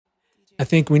I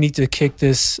think we need to kick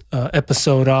this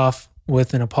episode off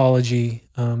with an apology.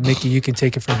 Mickey, you can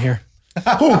take it from here.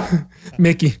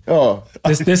 Mickey. Oh,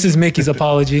 this is Mickey's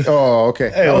apology. Oh, okay.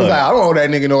 Hey, I was like, I don't owe that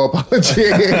nigga no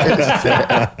apology.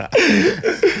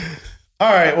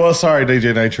 All right. Well, sorry,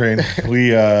 DJ Night Train.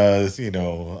 We,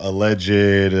 alleged,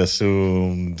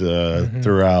 assumed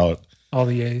throughout. All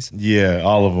the A's. Yeah,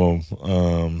 all of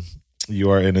them.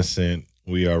 You are innocent.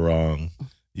 We are wrong.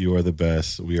 You are the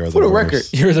best. We are the For the worst. record,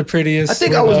 You're the prettiest. I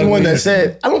think I was the one that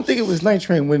said, I don't think it was Night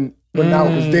Train when I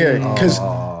was there. Because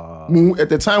at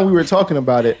the time we were talking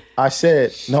about it, I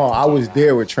said, no, I was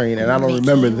there with Train and I don't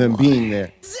remember them being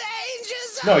there.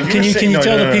 No, Can you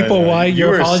tell the people why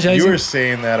you're apologizing? You were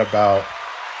saying that about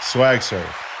Swag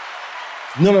Surf.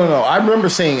 No. I remember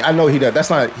saying, I know he does. That's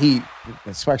not,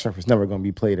 Swag Surf is never going to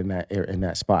be played in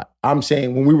that spot. I'm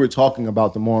saying when we were talking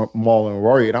about the Maul and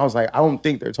Rory, and I was like, I don't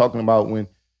think they're talking about when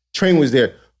Train was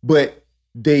there, but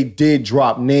they did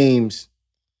drop names.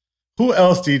 Who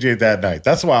else DJ'd that night?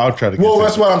 That's why I'm trying to get Well, to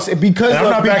that's it. what I'm saying. Because I'm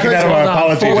not backing out of my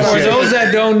apology. For those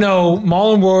that don't know,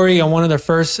 Maul and Rory on one of their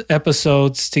first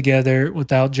episodes together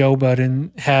without Joe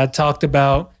Budden had talked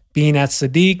about being at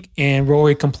Sadiq, and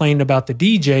Rory complained about the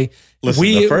DJ. Listen,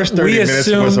 the first 30 minutes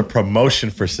was a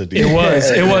promotion for Sadiq. It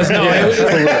was. No.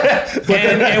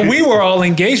 And we were all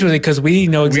engaged with it because we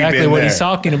know exactly what he's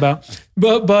talking about.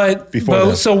 But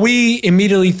so we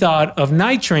immediately thought of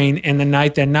Night Train, and the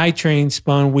night that Night Train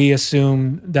spun, we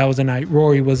assumed that was the night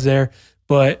Rory was there.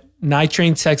 But Night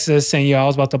Train texted us saying, I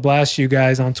was about to blast you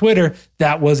guys on Twitter.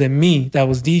 That wasn't me. That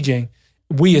was DJing.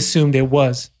 We assumed it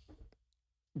was.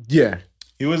 Yeah.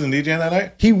 He wasn't DJing that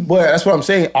night? But that's what I'm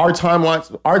saying. Our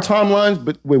timelines,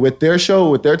 but with their show,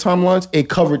 with their timelines, it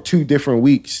covered 2 different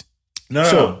weeks.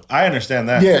 No. I understand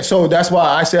that. Yeah, so that's why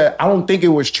I said I don't think it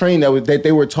was Train that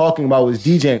they were talking about was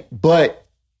DJing, but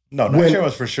Night Train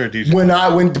was for sure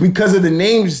DJing. Because of the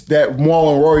names that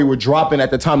Maul and Rory were dropping at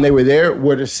the time they were there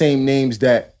were the same names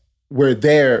that were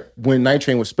there when Night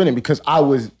Train was spinning. Because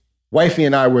Wifey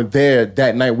and I were there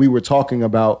that night. We were talking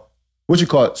about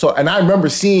So, and I remember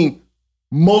seeing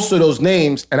most of those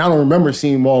names, and I don't remember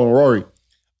seeing Maul and Rory.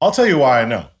 I'll tell you why I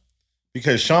know.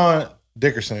 Because Sean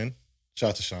Dickerson,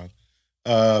 shout out to Sean,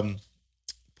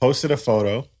 posted a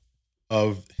photo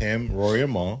of him, Rory,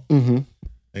 and Maul,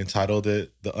 entitled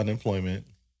it The Unemployment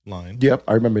Line. Yep,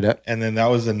 I remember that. And then that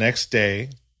was the next day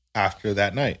after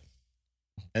that night.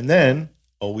 And then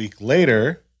a week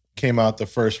later came out the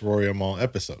first Rory and Maul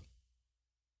episode.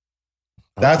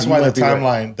 That's why the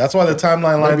timeline. Right. That's why the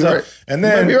timeline lines up. Right.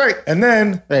 And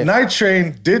then, Night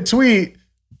Train did tweet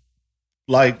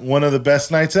like one of the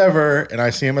best nights ever, and I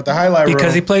see him at the highlight room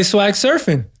because he plays Swag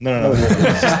Surfing. No.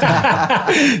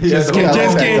 Just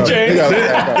kidding, Jay.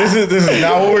 This is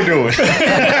not what we're doing.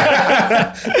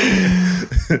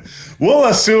 We'll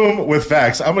assume with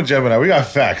facts. I'm a Gemini. We got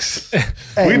facts.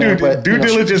 We do due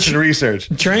diligence and research.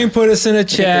 Train put us in a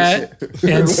chat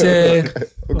and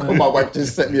said, "My wife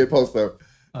just sent me a post though."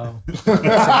 Oh.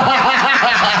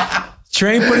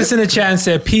 Train put us in a chat and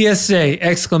said, "PSA!"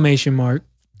 exclamation mark.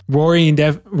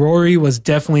 Rory was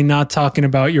definitely not talking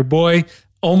about your boy.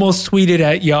 Almost tweeted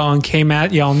at y'all and came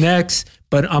at y'all next,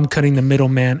 but I'm cutting the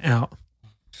middleman out.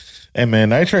 Hey man,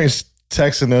 Night Train's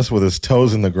texting us with his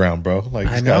toes in the ground, bro. Like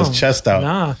he's got his chest out.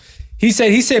 Nah. He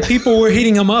said people were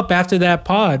hitting him up after that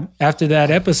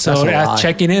episode,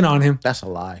 checking in on him. That's a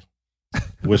lie.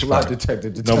 Which lie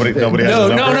detected? Nobody has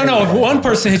a number? No. If one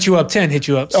person hit you up, 10 hit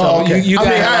you up. So okay. you do the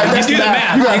math. You got to do the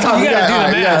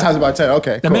math. You got times about 10.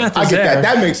 Okay, the math is I get there.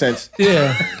 That makes sense.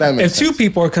 Yeah. That makes sense. 2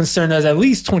 people are concerned, there's at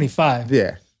least 25.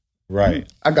 Yeah. Right.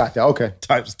 I got that. Okay.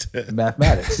 Times 10.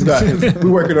 Mathematics. We're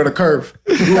working on a curve.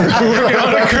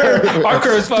 Our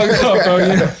curve's fucked up, bro.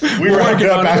 We round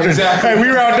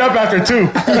up after 2.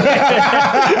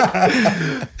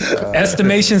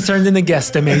 Estimations turned into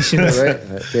guesstimations. Right.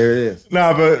 There it is.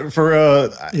 Nah, but for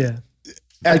yeah.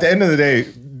 At the end of the day,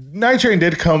 Night Train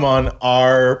did come on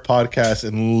our podcast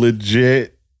and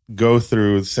legit go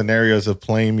through scenarios of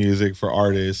playing music for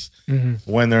artists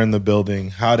when they're in the building,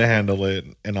 how to handle it,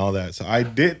 and all that. So I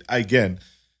did, again,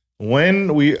 when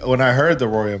I heard the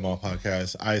Rory and Maul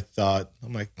podcast,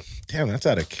 I'm like, damn, that's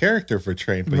out of character for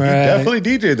Train. But he definitely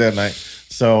DJ'd that night.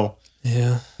 So,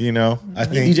 yeah, I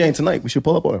think DJing tonight. We should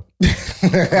pull up on him.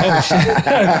 Oh,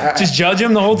 shit. Just judge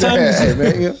him the whole time? Hey,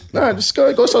 man, just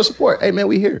go show support. Hey, man,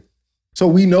 we here. So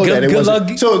we know that it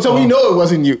wasn't. So we know it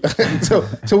wasn't you.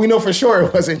 so we know for sure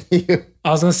it wasn't you.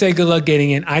 I was gonna say good luck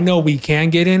getting in. I know we can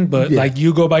get in, but like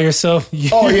you go by yourself.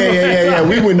 Yeah.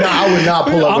 We would not. I would not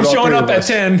pull up. I'm showing up at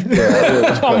 10.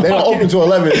 Yeah, they don't open to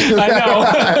 11.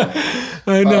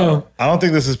 I know. I don't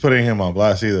think this is putting him on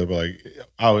blast either. But like,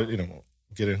 I would,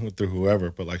 get it through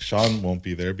whoever, but like Sean won't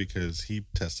be there because he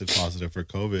tested positive for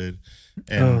COVID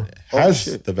and has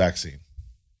the vaccine.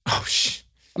 Oh shit!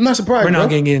 I'm not surprised. We're not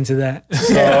going to get into that.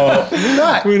 So we're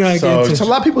not. Getting into a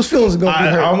lot of people's feelings are going to be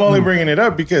hurt. I'm only bringing it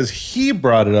up because he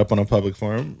brought it up on a public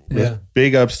forum. Yeah.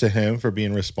 Big ups to him for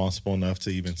being responsible enough to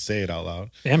even say it out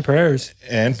loud. And prayers.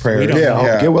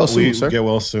 Yeah, get well soon, sir. Get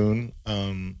well soon.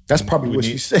 That's probably what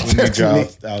she said to me.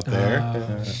 Out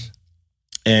there.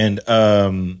 And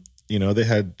you know, they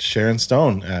had Sharon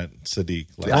Stone at Sadiq.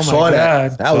 Like, I saw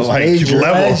that. That was major.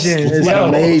 Levels.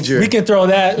 Major. We can throw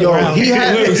that. Yo, around.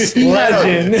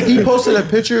 He posted a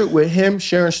picture with him,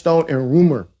 Sharon Stone, and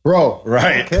Rumor. Bro.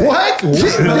 Right. Okay. What?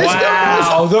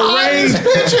 Wow. The range.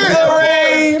 The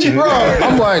range, bro.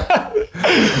 I'm like,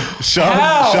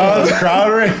 Sean's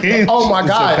crowd range. Oh my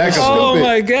God. Oh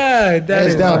my God. That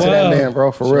is down to that man,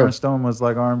 bro, for real. Sharon Stone was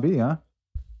like R&B, huh?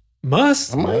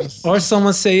 Must. Or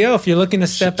someone say, yo, if you're looking to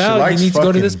step out, you need to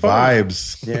go to this party.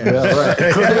 Vibes. Yeah, right.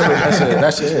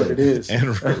 That's just what it is.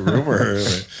 And Rumor.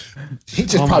 He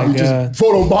just probably just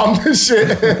photobombed this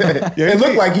shit. It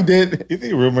looked like he did. You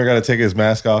think Rumor got to take his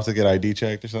mask off to get ID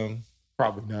checked or something?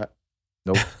 Probably not.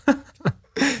 Nope.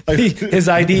 His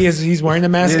ID is he's wearing the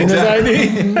mask in his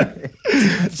ID.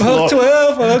 Fuck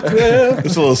 12, fuck 12.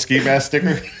 Just a little ski mask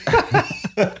sticker.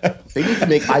 They need to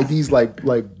make IDs like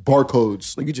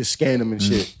barcodes. Like you just scan them and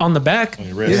shit. On the back? On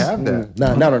your wrist. Yeah,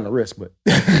 not on the wrist, but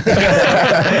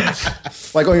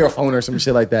like on your phone or some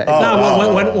shit like that.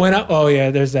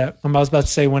 There's that. I was about to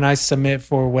say when I submit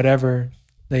for whatever,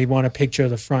 they want a picture of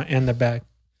the front and the back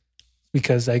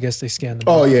because I guess they scan them.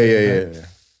 Oh, yeah.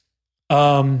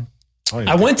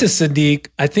 I went to Sadiq.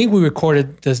 I think we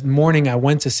recorded this morning. I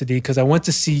went to Sadiq because I went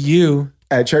to see you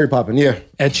at Cherry Poppin'. Yeah,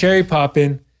 at Cherry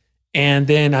Poppin', and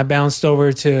then I bounced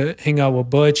over to hang out with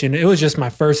Butch, and it was just my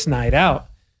first night out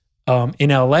in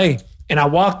LA. And I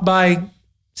walked by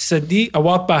Sadiq. I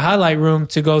walked by Highlight Room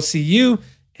to go see you,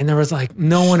 and there was like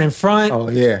no one in front. Oh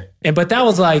yeah, but that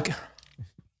was like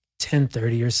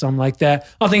 10:30 or something like that.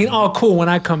 I'm thinking, oh, cool. When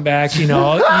I come back, easy.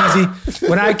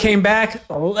 When I came back,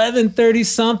 11:30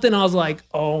 something, I was like,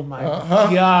 oh my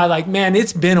God. Like, man,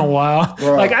 it's been a while.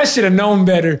 Right. Like, I should have known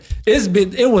better.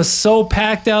 It was so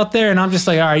packed out there. And I'm just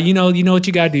like, all right, you know what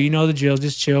you got to do. You know the drill.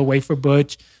 Just chill. Wait for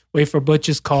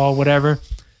Butch's call, whatever.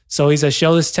 So he said,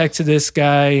 show this text to this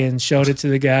guy and showed it to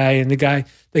the guy. And the guy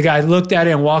looked at it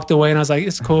and walked away. And I was like,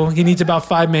 it's cool. He needs about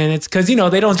 5 minutes. Cause they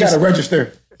don't just gotta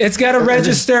register. It's got to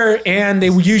register, and they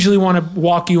usually want to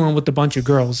walk you in with a bunch of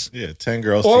girls. Yeah, 10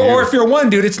 girls. Or if you're one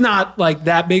dude, it's not like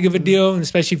that big of a deal,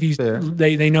 especially if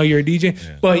they know you're a DJ.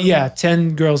 Yeah. But yeah,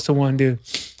 10 girls to one dude.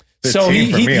 15 so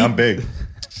me, I'm big.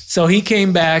 So he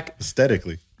came back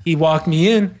aesthetically. He walked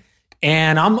me in,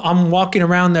 and I'm walking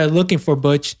around there looking for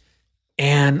Butch,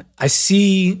 and I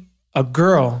see a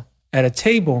girl at a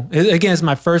table. Again, it's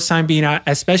my first time being out,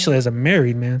 especially as a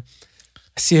married man.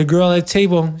 I see a girl at a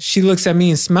table. She looks at me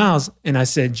and smiles. And I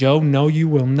said, Joe, no, you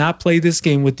will not play this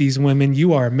game with these women.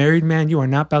 You are a married man. You are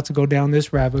not about to go down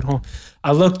this rabbit hole.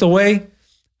 I looked away.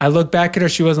 I looked back at her.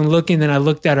 She wasn't looking. Then I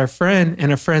looked at her friend, and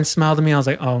her friend smiled at me. I was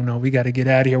like, oh, no, we got to get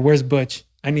out of here. Where's Butch?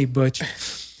 I need Butch.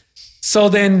 So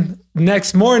then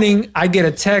next morning, I get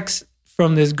a text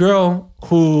from this girl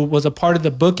who was a part of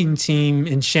the booking team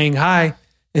in Shanghai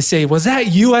and say, was that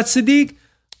you at Sadiq?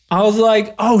 I was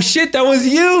like, oh shit, that was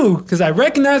you. Because I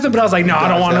recognized him, but I was like, no, I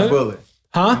don't want to.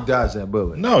 Huh? You dodged that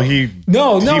bullet. No, he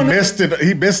missed it.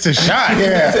 He missed his shot.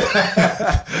 Yeah.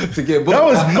 To get bullet. That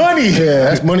was money. Yeah,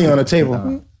 that's money on the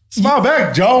table. Smile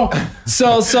back, Joe.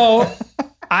 So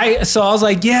I was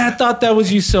like, yeah, I thought that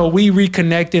was you. So we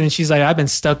reconnected, and she's like, I've been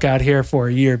stuck out here for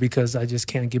a year because I just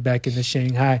can't get back into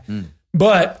Shanghai.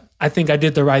 But I think I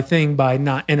did the right thing by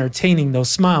not entertaining those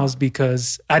smiles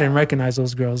because I didn't recognize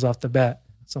those girls off the bat.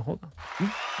 So hold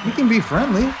on. You can be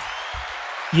friendly.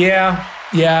 Yeah.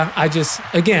 I just,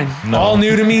 again, all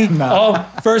new to me. All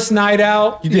first night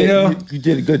out. You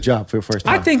did a good job for your first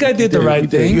time. I think I did the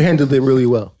right thing. You handled it really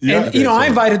well. Yeah, and, I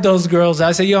invited those girls.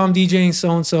 I said, yo, I'm DJing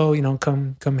so-and-so,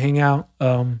 come hang out.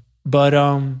 But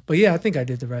yeah, I think I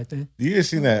did the right thing. You guys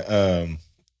seen that?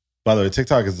 By the way,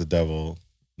 TikTok is the devil.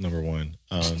 Number one,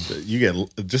 you get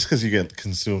just because you get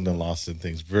consumed and lost in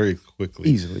things very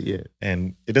quickly, easily, yeah,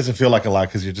 and it doesn't feel like a lot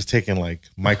because you're just taking like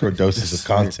micro doses of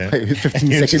content. 15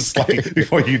 seconds, just like,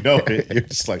 before you know it, you're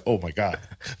just like, oh my god,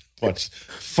 watch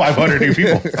 500 new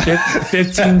people.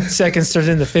 15 seconds turns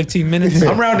into 15 minutes.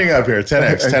 I'm rounding up here,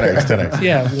 10x.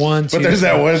 Yeah, 1, 2. But there's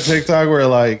that one TikTok where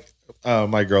like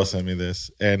my girl sent me this,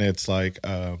 and it's like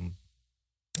a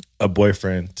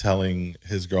boyfriend telling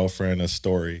his girlfriend a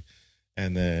story.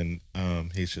 And then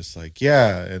he's just like,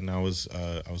 yeah. And I was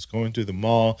going through the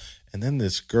mall, and then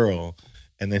this girl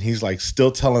and then he's like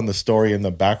still telling the story in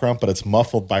the background, but it's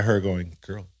muffled by her going,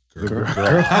 girl.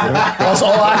 That's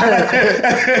all I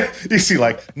heard. You see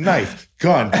like knife,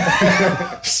 gun,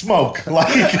 smoke.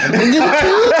 Like,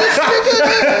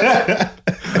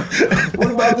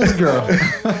 what about this girl?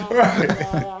 Right.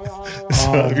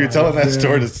 So if you're telling that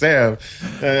story to Sam,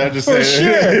 I'm just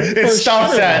saying it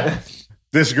stops at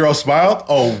this girl smiled.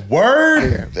 Oh,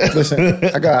 word! Yeah. Listen,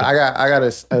 I got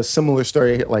a similar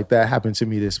story like that happened to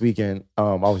me this weekend.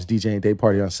 I was DJing day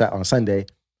party on Sunday.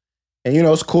 And,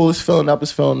 it's cool. It's filling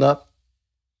up.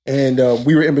 And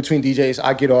we were in between DJs.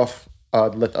 I get off,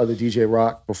 let the other DJ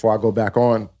rock before I go back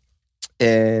on.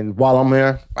 And while I'm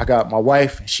there, I got my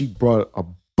wife. And she brought a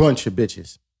bunch of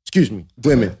bitches. Excuse me,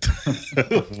 women.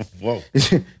 Whoa.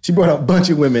 She brought a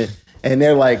bunch of women. And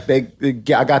they're like, I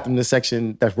got them in the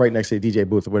section that's right next to the DJ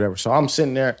booth or whatever. So I'm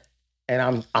sitting there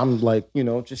and I'm like,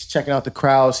 just checking out the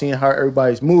crowd, seeing how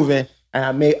everybody's moving. And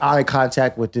I made eye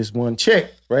contact with this one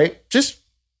chick, right? Just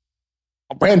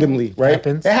randomly, right?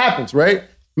 It happens, right?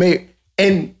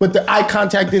 But the eye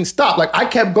contact didn't stop. Like I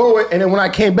kept going, and then when I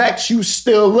came back, she was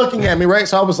still looking at me, right?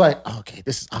 So I was like, okay,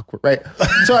 this is awkward, right?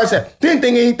 So I said, didn't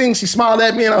think anything. She smiled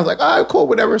at me, and I was like, all right, cool,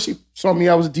 whatever. She saw me,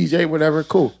 I was a DJ, whatever,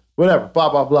 cool, whatever, blah,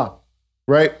 blah, blah,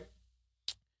 right?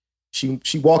 She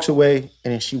walks away,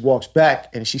 and then she walks back,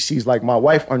 and she sees like my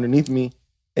wife underneath me,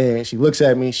 and she looks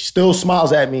at me, she still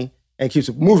smiles at me, and keeps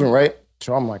it moving, right?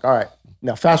 So I'm like, all right,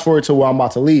 now fast forward to where I'm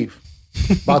about to leave.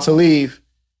 I'm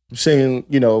saying,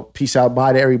 peace out,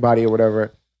 bye to everybody or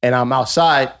whatever. And I'm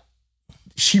outside.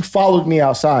 She followed me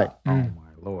outside. Oh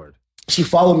my Lord. She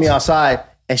followed me outside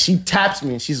and she taps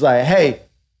me and she's like, hey.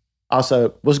 I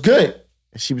said, what's good?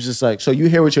 And she was just like, so you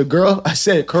here with your girl? I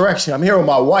said, correction, I'm here with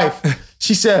my wife.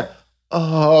 She said,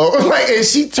 oh, and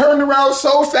she turned around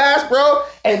so fast, bro,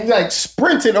 and like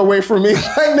sprinted away from me. Like,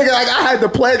 nigga, like I had to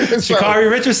play this. Sha'Carri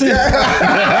Richardson?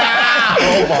 Yeah.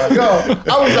 Oh my God.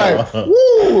 I was like,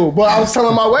 woo. But I was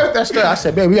telling my wife that story. I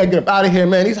said, babe, we gotta get up out of here,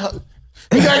 man. We gotta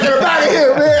get up out of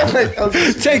here,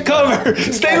 man. Take cover.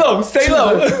 Stay low.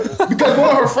 Because one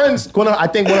of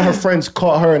her friends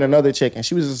caught her and another chick, and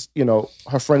she was just,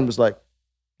 her friend was like,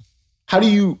 how do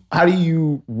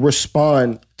you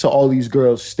respond to all these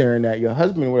girls staring at your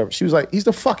husband or whatever? She was like, he's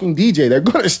the fucking DJ. They're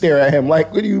going to stare at him.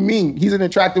 Like, what do you mean? He's an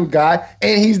attractive guy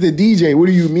and he's the DJ. What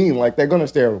do you mean? Like, they're going to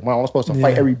stare. Well, I'm supposed to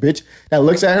fight every bitch that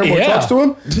looks at him or talks to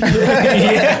him?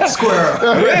 Square.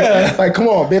 Yeah. Like, come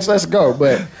on, bitch, let's go.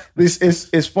 But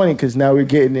it's funny because now we're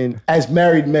getting in, as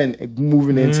married men,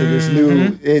 moving into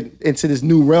this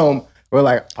new realm. We're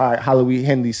like, all right, how do we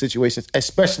handle these situations?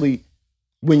 Especially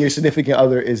when your significant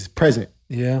other is present.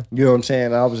 Yeah. You know what I'm saying?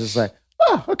 And I was just like,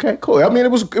 oh, okay, cool. I mean, it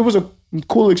was a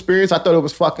cool experience. I thought it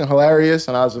was fucking hilarious.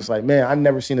 And I was just like, man, I've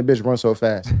never seen a bitch run so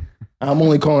fast. I'm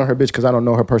only calling her bitch because I don't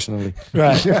know her personally.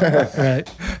 Right. Right.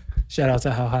 Shout out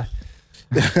to How High.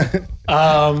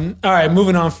 All right,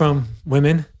 moving on from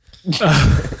women.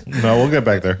 No, we'll get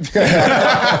back there.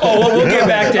 We'll get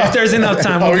back there. If there's enough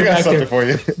time, we'll get back there. For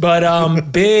you.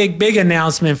 But big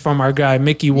announcement from our guy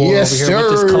Mickey Ward over here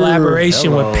with this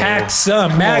collaboration with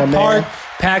PacSun, Mag Park,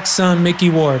 PacSun,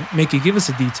 Mickey Ward. Mickey, give us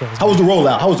the details. How was the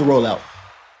rollout?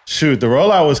 Shoot, the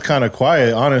rollout was kind of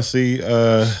quiet, honestly.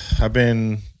 I've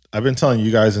been telling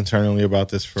you guys internally about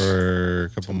this for a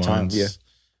couple months. Yeah.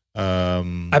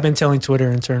 I've been telling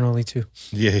Twitter internally too.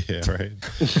 Yeah, right.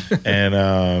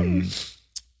 And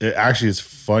it actually is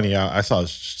funny. I saw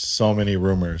so many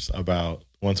rumors about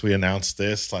once we announced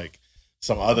this, like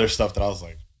some other stuff that I was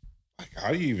like,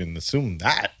 how do you even assume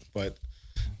that? But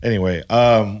anyway,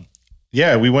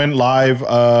 we went live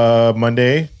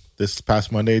this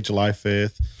past Monday, July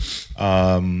 5th.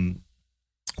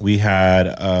 We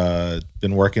had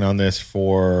been working on this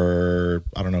for,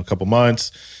 a couple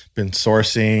months. Been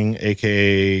sourcing,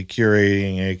 aka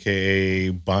curating, aka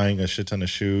buying a shit ton of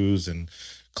shoes and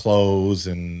clothes,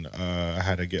 and I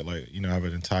had to get I have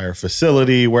an entire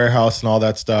facility, warehouse, and all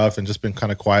that stuff, and just been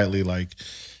kind of quietly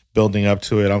building up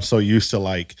to it. I'm so used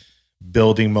to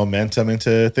building momentum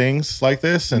into things like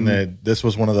this, and then this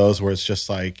was one of those where it's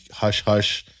just hush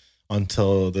hush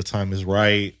until the time is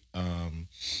right.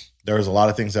 There was a lot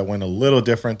of things that went a little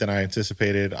different than I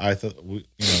anticipated. I thought,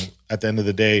 at the end of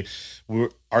the day,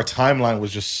 our timeline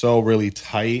was just so really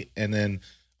tight. And then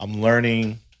I'm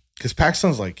learning, because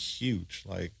PacSun's huge.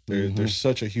 They're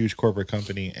such a huge corporate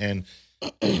company. And,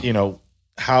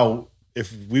 how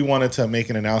if we wanted to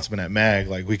make an announcement at MAG,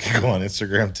 we could go on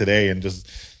Instagram today and just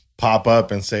pop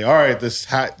up and say, all right, this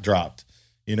hat dropped.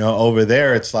 Over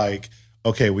there, it's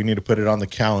okay, we need to put it on the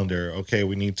calendar. Okay,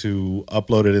 we need to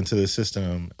upload it into the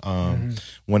system.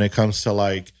 When it comes to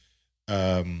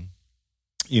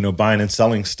buying and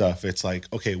selling stuff, it's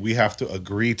like, okay, we have to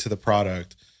agree to the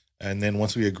product. And then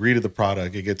once we agree to the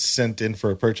product, it gets sent in for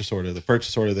a purchase order. The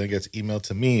purchase order then gets emailed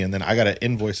to me, and then I got to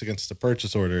invoice against the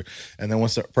purchase order. And then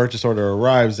once the purchase order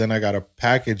arrives, then I got to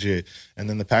package it. And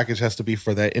then the package has to be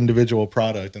for that individual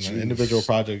product, and the individual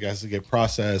project has to get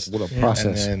processed. What a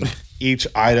process. And then each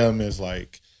item is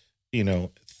like,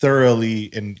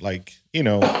 thoroughly and like,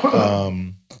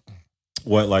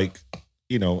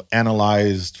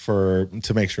 analyzed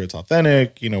to make sure it's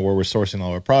authentic, where we're sourcing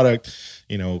all our product,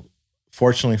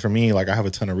 Fortunately for me, like I have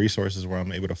a ton of resources where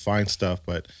I'm able to find stuff,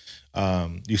 but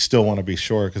you still want to be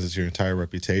sure because it's your entire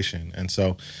reputation. And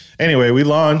so anyway, we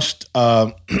launched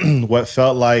what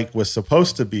felt like was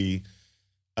supposed to be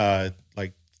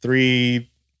like three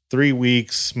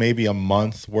weeks, maybe a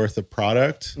month worth of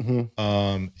product.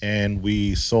 And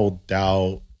we sold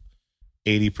out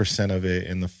 80% of it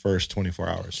in the first 24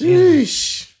 hours.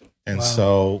 Sheesh. And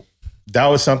so that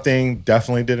was something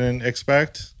definitely didn't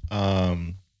expect.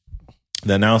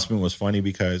 The announcement was funny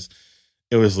because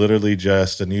it was literally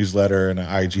just a newsletter and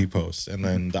an IG post. And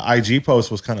then the IG post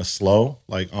was kind of slow,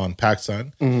 like on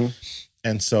PacSun.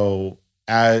 And so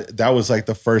that was like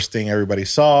the first thing everybody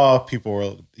saw. People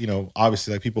were,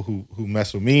 obviously like people who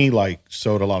mess with me, like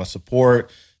showed a lot of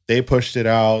support. They pushed it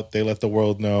out. They let the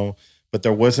world know. But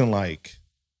there wasn't like,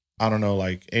 I don't know,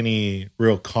 like any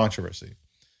real controversy.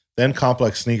 Then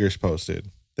Complex Sneakers posted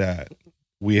that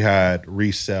we had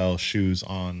resell shoes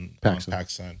on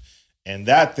PacSun. And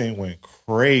that thing went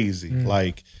crazy.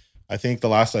 Like, I think the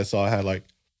last I saw, it had like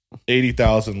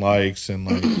 80,000 likes and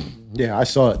like, yeah, I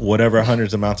saw it. Whatever,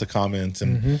 hundreds of amounts of comments.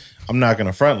 And I'm not going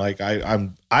to front. Like, I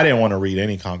didn't want to read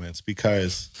any comments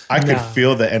because I could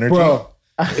feel the energy. Bro,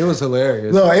 it was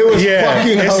hilarious. No, it was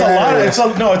fucking hilarious.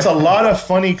 It's a lot of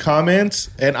funny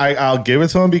comments. And I'll give it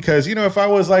to them because, if I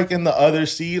was like in the other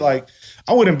seat, like,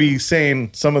 I wouldn't be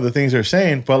saying some of the things they're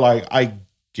saying, but like I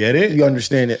get it. You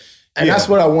understand it. And that's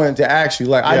what I wanted to ask you.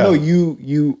 Like I know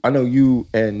you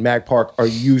and Mag Park are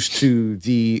used to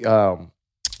the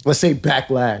let's say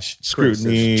backlash,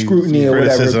 scrutiny or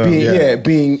whatever.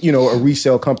 Being a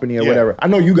resale company or whatever. I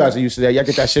know you guys are used to that. Y'all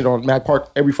get that shit on Mag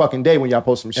Park every fucking day when y'all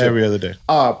post some shit. Every other day.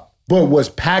 But was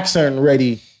PacSun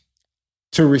ready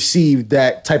to receive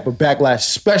that type of backlash,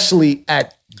 especially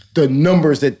at the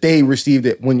numbers that they received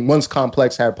it once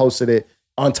Complex had posted it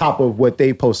on top of what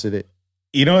they posted it?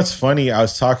 It's funny. I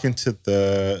was talking to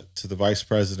the vice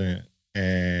president,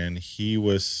 and he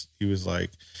was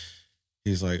like,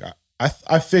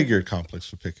 I figured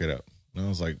Complex would pick it up. And I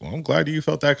was like, well, I'm glad you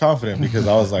felt that confident because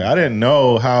I was like, I didn't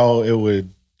know how it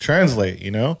would translate,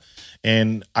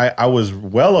 and I was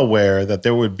well aware that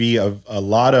there would be a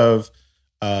lot of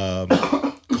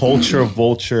culture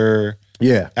vulture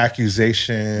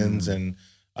accusations and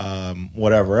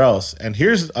whatever else. And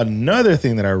here's another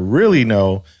thing that I really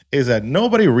know is that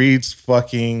nobody reads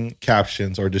fucking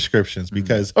captions or descriptions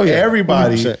because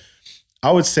everybody, 100%.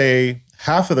 I would say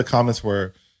half of the comments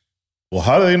were, well,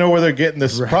 how do they know where they're getting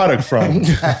this product from?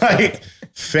 Like,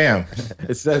 fam.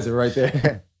 It says it right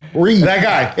there. Read. That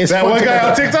guy. It's that one guy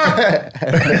on TikTok.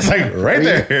 It's like right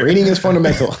there. Reading is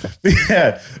fundamental.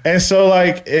 Yeah. And so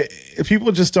like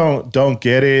people just don't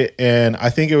get it. And I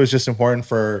think it was just important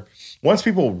for once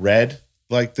people read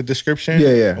like the description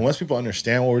and once people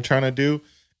understand what we're trying to do.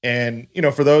 And,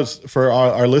 for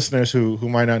our listeners who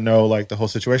might not know like the whole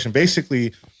situation,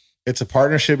 basically it's a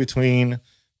partnership between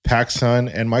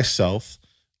PacSun and myself.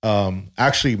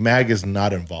 Actually, Mag is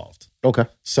not involved. Okay.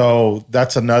 So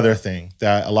that's another thing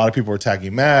that a lot of people are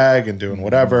tagging Mag and doing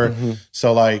whatever.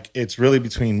 So like it's really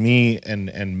between me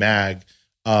and Mag.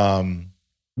 You and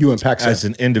PacSun as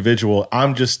an individual.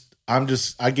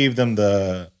 I gave them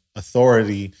the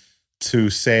authority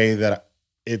to say that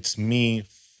it's me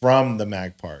from the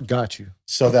Mag Park. Got you.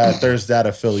 So that there's that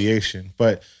affiliation.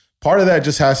 But part of that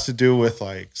just has to do with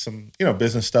like some,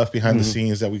 business stuff behind the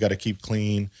scenes that we got to keep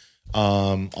clean.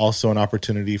 Also an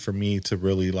opportunity for me to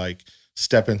really like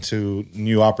step into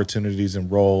new opportunities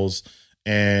and roles.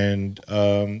 And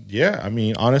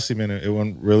honestly, man, it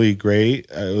went really great.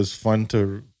 It was fun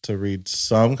to read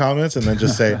some comments and then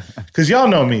just say, because y'all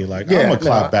know me, like I'm gonna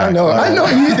clap back. I know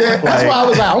you did. That's why I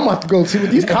was like, I'm about to go see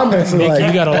what these comments are like.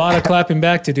 You got a lot of clapping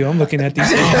back to do. I'm looking at these.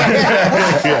 You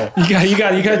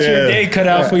got your day cut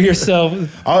out for yourself.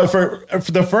 For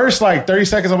the first like 30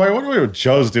 seconds, I'm like, what are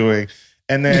Joe's doing?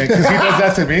 And then because he does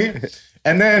that to me.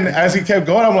 And then as he kept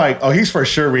going, I'm like, oh, he's for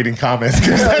sure reading comments.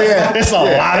 It's a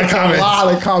lot of comments. A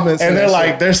lot of comments. And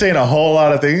they're saying a whole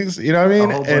lot of things. You know what I mean?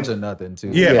 A whole bunch of nothing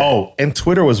too. Yeah. Oh, and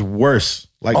Twitter was worse.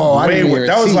 Like, I didn't even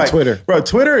that was see like Twitter. Bro,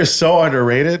 Twitter is so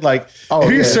underrated. Like,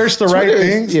 if you search the right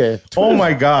things, oh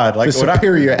my God. Like,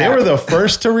 they were the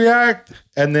first to react.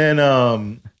 And then,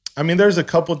 I mean, there's a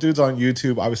couple dudes on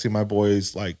YouTube. Obviously, my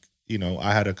boys, like, you know,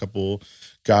 I had a couple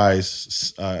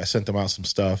guys, I sent them out some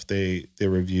stuff. They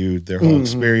reviewed their whole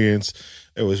experience.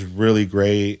 It was really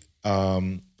great.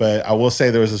 But I will say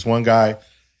there was this one guy,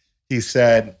 he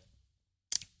said,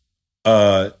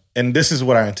 and this is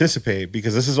what I anticipate,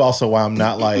 because this is also why I'm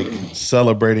not like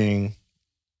celebrating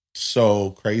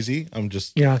so crazy. I'm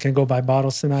just... You're not going to go buy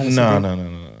bottles tonight? No.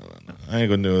 I ain't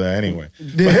going to do that anyway.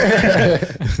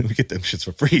 We get them shits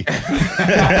for free.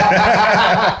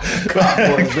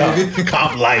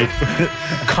 Comp life.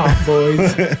 Comp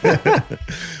boys.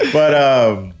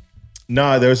 But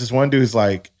no, there was this one dude who's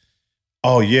like,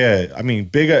 oh yeah, I mean,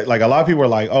 like a lot of people are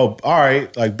like, oh, all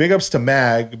right, like big ups to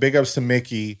Mag, big ups to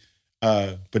Mickey.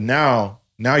 But now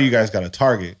you guys got a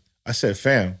target. I said,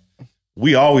 fam,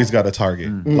 we always got a target.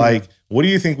 Mm-hmm. Like, what do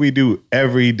you think we do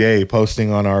every day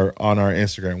posting on our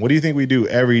Instagram? What do you think we do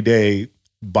every day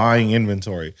buying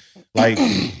inventory? Like,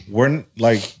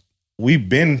 we've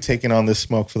been taking on this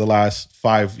smoke for the last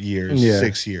 5 years,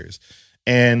 6 years.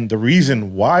 And the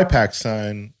reason why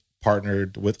PacSun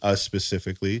partnered with us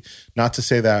specifically, not to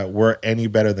say that we're any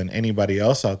better than anybody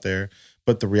else out there,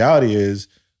 but the reality is,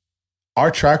 our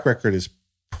track record is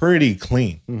pretty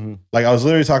clean. Mm-hmm. Like, I was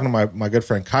literally talking to my good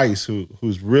friend Kais,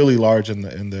 who's really large in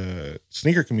the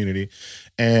sneaker community.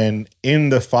 And in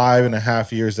the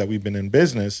 5.5 years that we've been in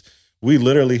business, we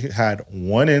literally had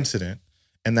one incident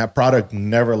and that product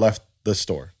never left the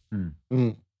store. Mm-hmm. You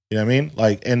know what I mean?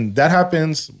 Like, and that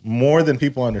happens more than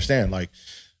people understand. Like,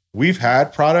 we've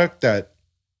had product that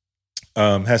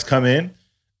has come in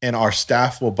and our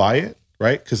staff will buy it,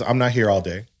 right? Because I'm not here all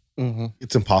day. Mm-hmm.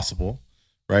 It's impossible,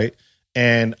 right?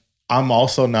 And I'm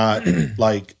also not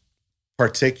like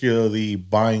particularly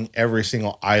buying every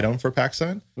single item for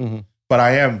PacSun, but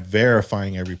I am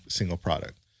verifying every single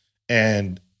product.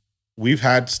 And we've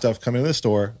had stuff come in the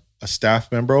store, a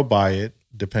staff member will buy it,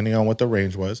 depending on what the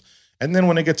range was. And then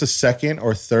when it gets a second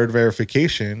or third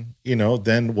verification, you know,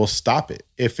 then we'll stop it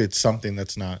if it's something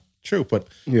that's not true. But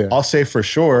I'll say for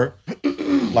sure,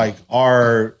 like,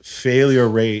 our failure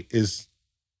rate is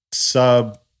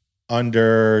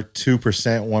under 2%,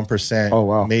 1%. Oh,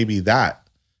 wow. Maybe that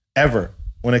ever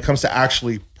when it comes to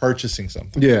actually purchasing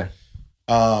something. Yeah.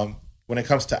 When it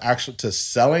comes to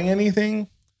selling anything,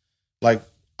 like,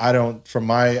 from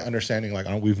my understanding, like,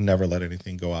 we've never let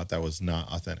anything go out that was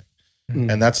not authentic. Mm-hmm.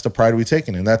 And that's the pride we've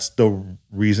taken. And that's the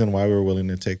reason why we're willing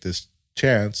to take this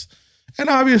chance. And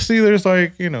obviously there's,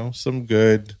 like, you know, some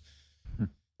good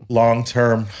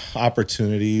long-term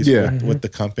opportunities with the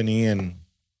company. And,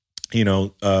 you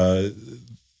know,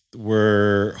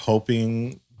 we're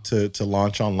hoping to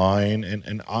launch online.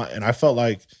 And I felt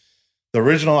like the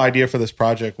original idea for this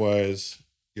project was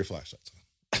your flashlights.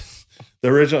 The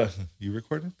original, you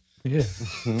recorded? Yeah.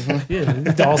 Yeah.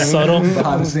 It's all subtle.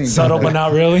 Subtle, but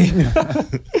not really.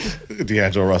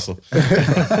 D'Angelo Russell.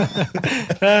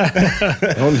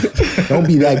 Don't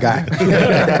be that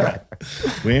guy.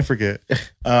 We ain't forget.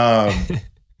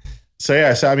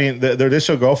 So I mean, the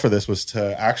initial goal for this was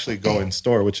to actually go in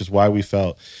store, which is why we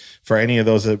felt for any of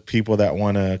those people that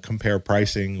want to compare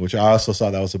pricing, which I also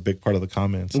saw that was a big part of the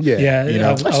comments. Yeah. You know,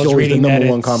 I was reading the number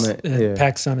one comment.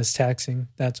 PacSun is taxing.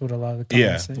 That's what a lot of the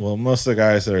comments say. Well, most of the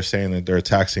guys that are saying that they're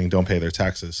taxing don't pay their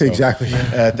taxes. So exactly.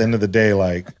 At the end of the day,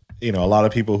 like, you know, a lot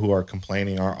of people who are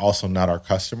complaining are also not our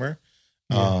customer.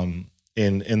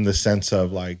 In the sense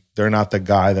of, like, they're not the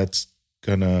guy that's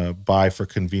gonna buy for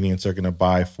convenience. They're gonna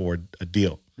buy for a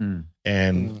deal.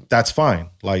 And that's fine.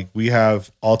 Like, we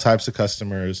have all types of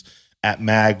customers at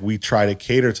Mag. We try to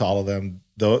cater to all of them.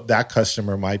 Though that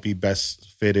customer might be best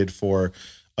fitted for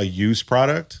a used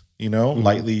product, you know,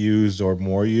 lightly used or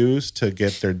more used to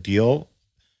get their deal.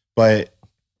 But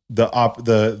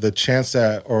the chance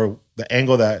that, or the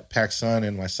angle that PacSun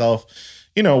and myself,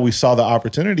 you know, we saw the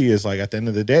opportunity is, like, at the end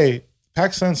of the day,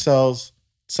 PacSun sells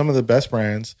some of the best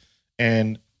brands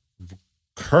and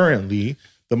currently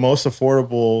the most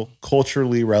affordable,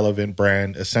 culturally relevant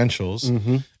brand essentials,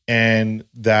 and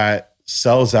that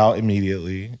sells out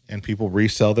immediately and people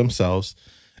resell themselves.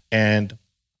 And,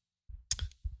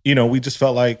 you know, we just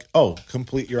felt like, oh,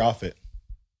 complete your outfit,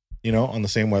 you know, on the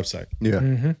same website.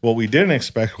 Yeah. What we didn't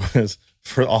expect was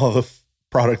for all of the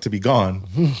product to be gone,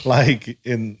 like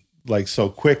so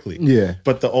quickly. Yeah.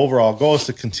 But the overall goal is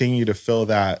to continue to fill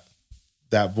that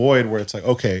void where it's like,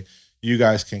 okay, you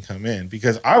guys can come in.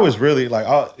 Because I was really like,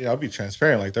 I'll be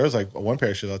transparent. Like, there was like one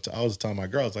pair of shoes I was telling my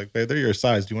girls, like, babe, they're your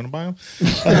size. Do you want to buy them?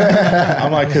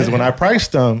 I'm like, because when I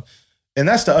priced them, And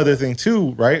that's the other thing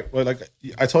too, right? Like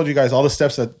I told you guys all the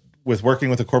steps that with working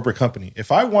with a corporate company.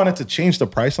 If I wanted to change the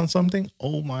price on something,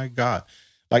 oh my God,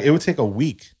 like it would take a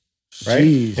week, right?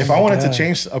 Jeez, if I wanted to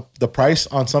change the price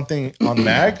on something on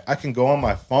Mag, I can go on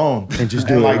my phone and just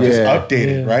just update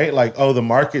it, right? Like, oh, the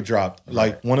market dropped.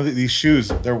 Like one of these shoes,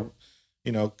 they're,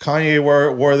 you know, Kanye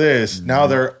wore this. Now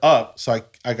they're up, so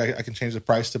I can change the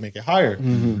price to make it higher.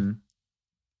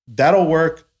 That'll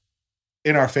work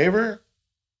in our favor,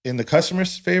 in the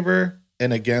customer's favor,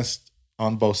 and against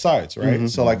on both sides, right?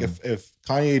 So like if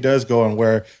Kanye does go and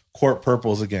wear court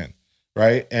purples again,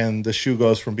 right, and the shoe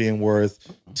goes from being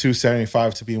worth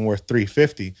 $275 to being worth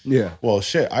 $350, well,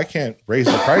 shit, I can't raise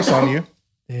the price on you.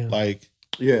 Like,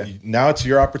 now it's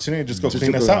your opportunity to just go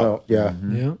clean us out.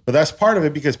 But that's part of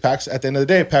it because at the end of the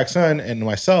day, PacSun and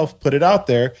myself put it out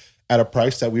there at a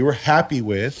price that we were happy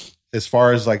with as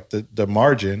far as like the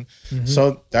margin.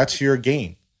 So that's your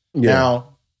gain.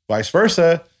 Now, vice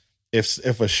versa,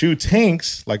 if a shoe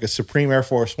tanks, like a Supreme Air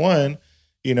Force One,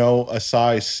 you know, a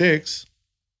size 6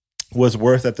 was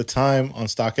worth at the time on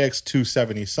StockX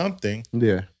 $270 something.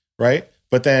 Right?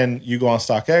 But then you go on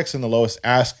StockX and the lowest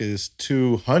ask is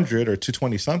 $200 or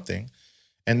 $220 something.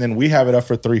 And then we have it up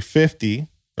for $350,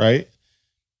 right?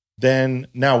 Then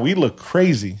now we look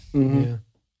crazy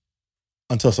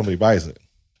until somebody buys it.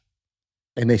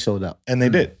 And they sold out. And they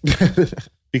did.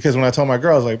 Because when I told my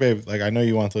girl, I was like, babe, like, I know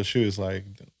you want those shoes. Like,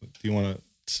 do you want to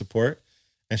support?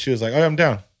 And she was like, oh, I'm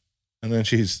down. And then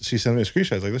she sent me a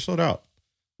screenshot. I was like, they're sold out.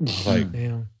 I was like,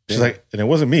 damn. She's like, and it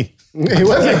wasn't me. It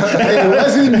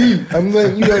wasn't me. I'm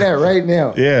letting you know that right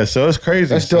now. Yeah, so it's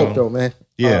crazy. That's dope though, man.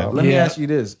 Yeah. Let me ask you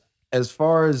this. As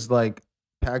far as like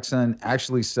PacSun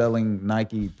actually selling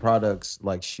Nike products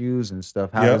like shoes and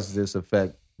stuff, how does this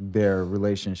affect their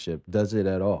relationship? Does it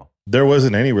at all? There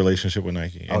wasn't any relationship with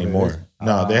Nike anymore.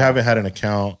 No, they haven't had an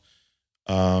account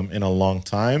in a long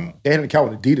time. They had an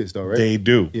account with Adidas though, right? They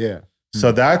do. Yeah.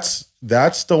 So that's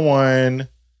the one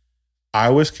I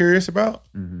was curious about,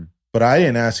 but I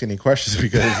didn't ask any questions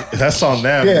because that's on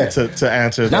them to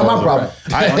answer. Not my problem.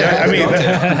 I mean,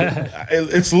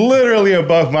 it's literally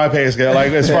above my pay scale,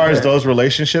 like as far as those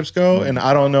relationships go. And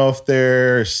I don't know if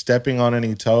they're stepping on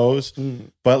any toes,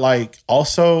 but like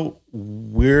also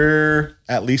we're,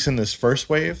 at least in this first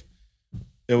wave,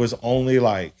 it was only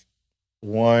like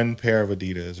one pair of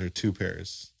Adidas or two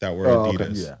pairs that were Adidas.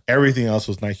 Okay. Yeah. Everything else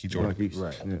was Nike Jordan.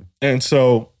 Right. Yeah. And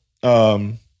so,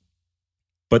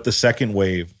 but the second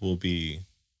wave will be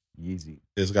Yeezy.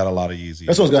 It's got a lot of Yeezy.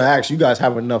 That's what I was gonna ask. You guys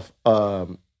have enough.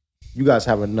 You guys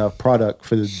have enough product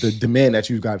for the demand that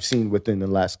you guys have seen within the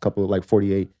last couple of like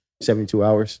 48, 72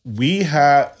 hours. We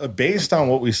have, based on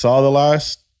what we saw the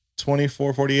last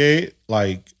 24, 48.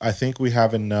 Like I think we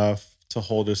have enough to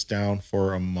hold us down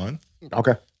for a month.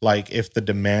 Okay. Like if the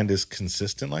demand is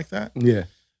consistent like that. Yeah.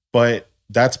 But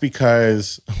that's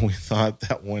because we thought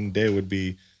that one day would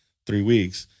be 3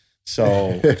 weeks.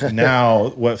 So now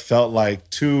what felt like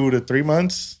 2 to 3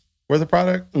 months worth of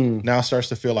product now starts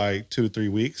to feel like 2 to 3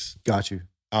 weeks. Got you.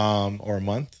 Or a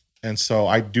month. And so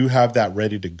I do have that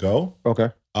ready to go.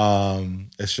 Okay.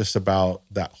 It's just about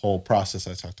that whole process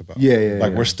I talked about. Yeah.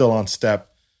 Like we're still on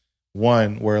step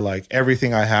 1 where like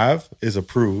everything I have is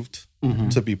approved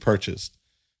to be purchased.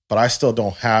 But I still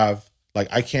don't have, like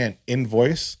I can't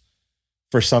invoice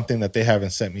for something that they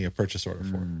haven't sent me a purchase order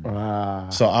for.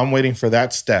 So I'm waiting for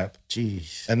that step.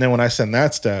 Jeez. And then when I send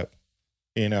that step,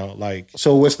 you know, like.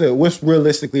 So what's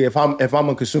realistically, if I'm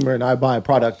a consumer and I buy a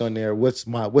product on there, what's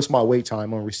my wait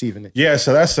time on receiving it? Yeah,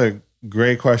 so that's a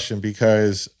great question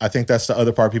because I think that's the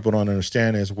other part people don't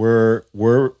understand is we're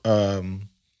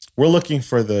looking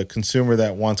for the consumer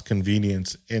that wants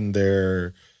convenience in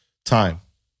their time,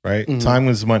 right? Time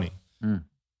is money.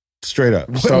 Straight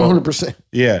up. So 100%.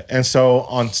 Yeah. And so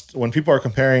when people are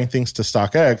comparing things to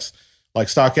StockX, like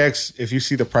StockX, if you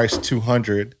see the price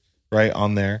 200, right,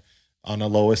 on there on the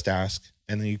lowest ask,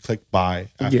 and then you click buy.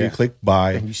 After you click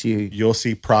buy, and you'll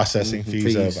see processing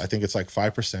fees of, I think it's like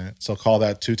 5%. So call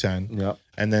that 210. Yep.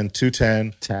 And then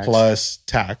 210 plus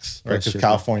tax, right? Because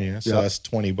California, so that's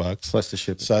 $20 plus the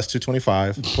shipping. So that's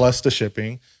 225 plus the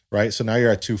shipping, right? So now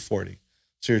you're at 240.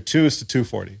 So your 2 is to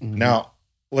 240. Now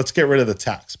let's get rid of the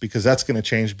tax because that's going to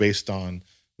change based on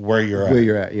where you're at. Where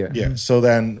you're at, yeah. Yeah. So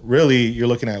then really you're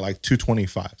looking at like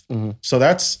 225. So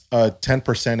that's a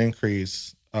 10%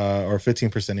 increase or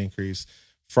 15% increase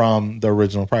from the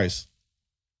original price.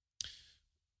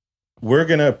 We're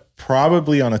going to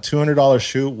probably on a $200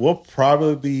 shoe, we'll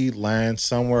probably land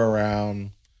somewhere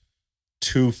around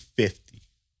 $250,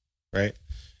 right?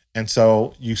 And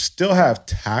so you still have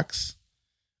tax,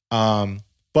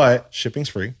 but shipping's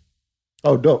free.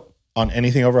 Oh, dope. on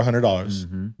anything over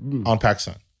 $100 on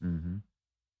PacSun.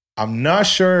 I'm not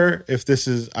sure if this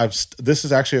is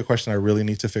actually a question I really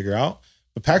need to figure out.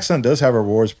 But PacSun does have a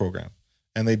rewards program,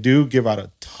 and they do give out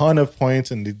a ton of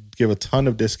points and they give a ton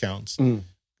of discounts,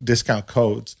 discount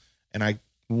codes. And I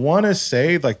want to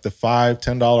say like the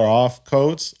 $5-10 off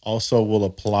codes also will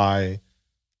apply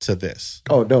to this.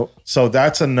 Oh, dope. So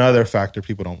that's another factor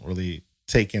people don't really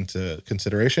take into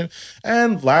consideration.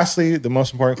 And lastly, the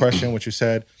most important question, which you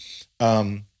said,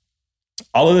 all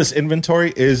of this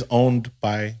inventory is owned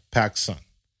by PacSun.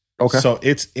 Okay. So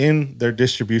it's in their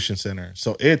distribution center.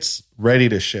 So it's ready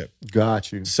to ship.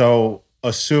 Got you. So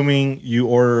assuming you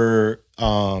order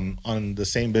on the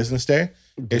same business day,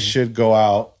 it should go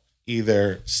out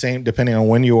either same, depending on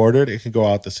when you ordered, it could go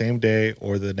out the same day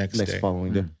or the next day.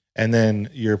 Following day. And then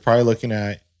you're probably looking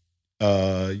at,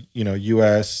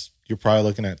 US, you're probably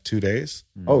looking at 2 days.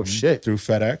 Oh, shit. Through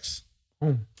FedEx.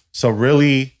 So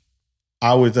really,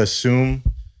 I would assume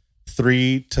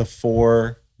 3 to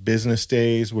 4 business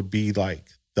days would be like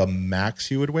the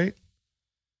max you would wait.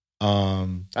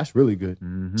 That's really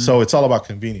good. So it's all about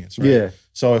convenience, right? Yeah.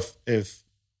 So if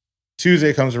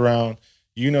Tuesday comes around,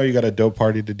 you got a dope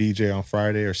party to DJ on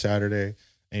Friday or Saturday,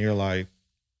 and you're like,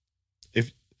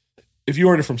 if you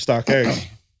order from StockX,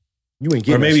 you ain't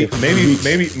getting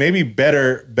or maybe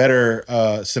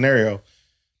better scenario,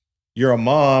 you're a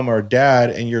mom or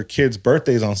dad and your kid's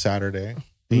birthday's on Saturday,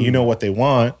 and you know what they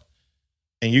want,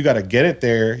 and you got to get it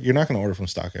there. You're not going to order from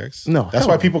StockX. No, that's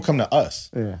why people come to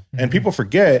us. Yeah. And people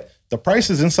forget the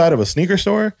prices inside of a sneaker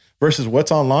store versus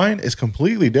what's online is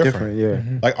completely different.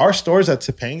 Yeah. Like our stores at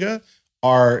Topanga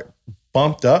are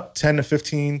bumped up 10 to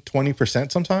 15,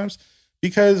 20% sometimes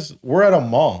because we're at a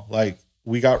mall. Like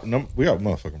we got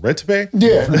motherfucking rent to pay.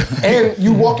 Yeah. And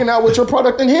you walking out with your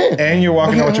product in hand. And you're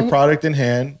walking out with your product in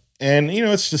hand. And,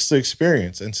 it's just the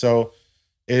experience. And so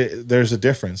there's a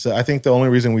difference. I think the only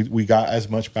reason we got as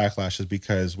much backlash is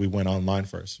because we went online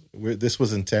first. This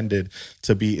was intended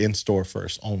to be in store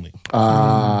first only.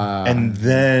 And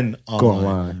then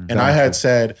online. And I had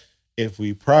said, if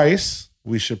we price,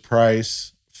 we should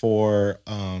price for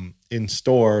in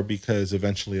store because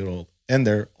eventually it'll end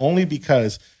there. Only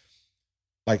because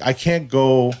like I can't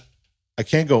go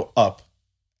up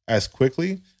as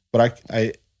quickly, but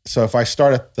so if I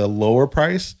start at the lower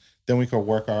price, then we could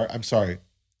work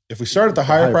if we start at the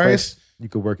higher price, you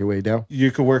could work your way down.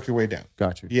 You could work your way down.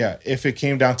 Got you. Yeah, if it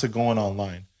came down to going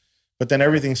online. But then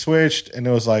everything switched and it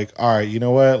was like, all right, you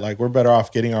know what? Like we're better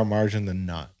off getting our margin than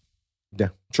not. Yeah,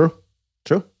 true.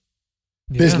 Yeah.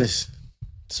 Business.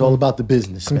 It's all about the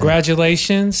business.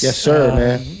 Congratulations. Man. Yes, sir,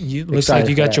 man. Looks like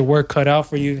you got your work cut out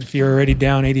for you if you're already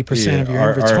down 80% of your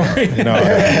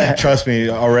inventory. Trust me,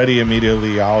 already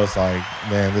immediately I was like,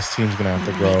 man, this team's going to have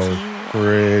to grow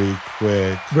pretty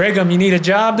quick. Brigham, you need a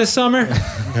job this summer?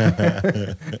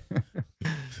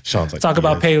 Sean's like, talk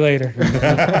about pay later.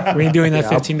 We ain't doing that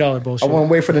 $15 bullshit. I want to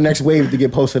wait for the next wave to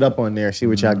get posted up on there, see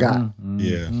what y'all got.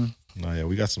 Yeah. No, yeah,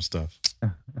 we got some stuff.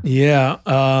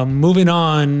 Yeah. Moving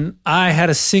on, I had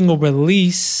a single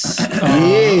release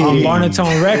on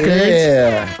Barnatone Records.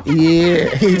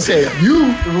 Yeah. He said, we.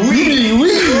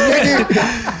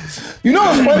 You know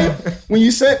what's funny? When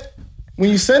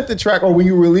you sent the track or when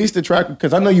you released the track,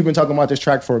 because I know you've been talking about this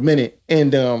track for a minute,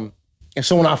 and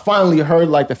so when I finally heard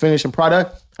like the finishing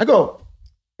product, I go,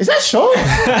 is that Sean?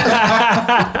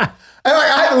 And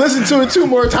like I had to listen to it 2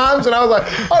 more times, and I was like,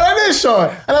 "Oh, that is Sean."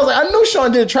 And I was like, "I knew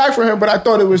Sean did a track for him, but I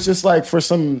thought it was just like for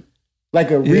some, like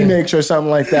a remix or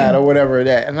something like that, or whatever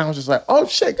that." And I was just like, "Oh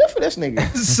shit, good for this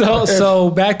nigga."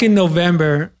 So back in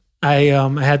November, I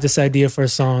had this idea for a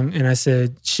song, and I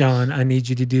said, "Sean, I need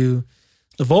you to do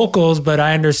the vocals, but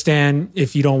I understand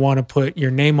if you don't want to put your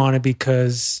name on it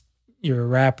because you're a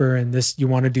rapper, and this you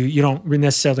don't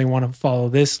necessarily want to follow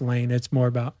this lane. It's more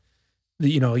about."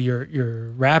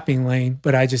 Your rapping lane,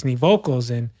 but I just need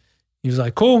vocals. And he was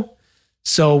like, cool.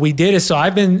 So we did it. So I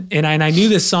knew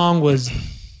this song was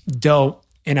dope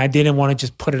and I didn't want to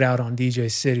just put it out on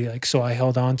DJ City. So I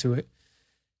held on to it.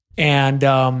 And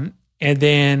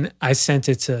then I sent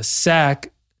it to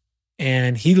Sack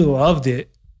and he loved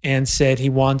it and said he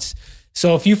wants,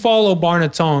 so if you follow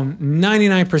Barnatone,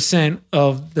 99%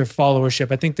 of their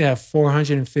followership, I think they have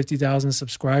 450,000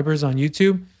 subscribers on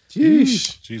YouTube.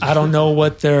 Jeez. I don't know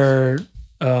what their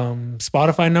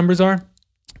Spotify numbers are,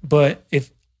 but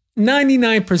if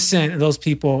 99% of those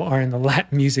people are in the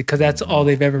Latin music, because that's all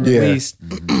they've ever released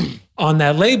on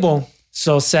that label.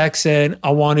 So Sack said,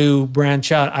 I want to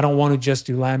branch out. I don't want to just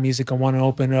do Latin music. I want to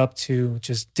open it up to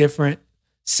just different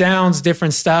sounds,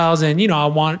 different styles. And, I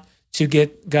want to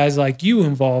get guys like you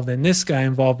involved and this guy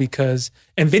involved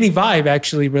and Vinny Vibe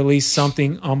actually released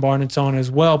something on Barn and Tone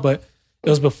as well, but it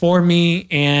was before me,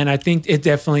 and I think it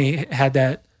definitely had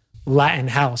that Latin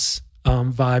house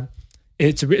vibe.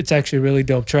 It's actually a really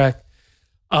dope track.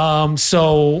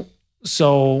 So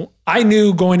I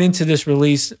knew going into this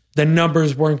release, the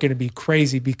numbers weren't going to be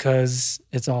crazy because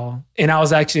it's all, and I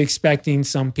was actually expecting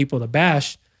some people to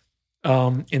bash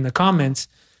in the comments.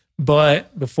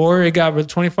 But before it got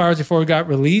 24 hours before it got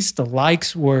released, the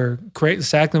likes were crazy.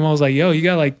 Sacknum was like, "Yo, you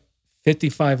got like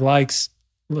 55 likes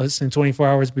less than 24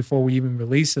 hours before we even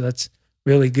released it. That's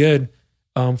really good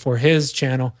for his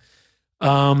channel."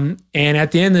 And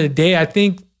at the end of the day, I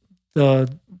think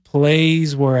the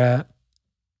plays were at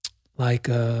like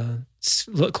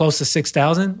close to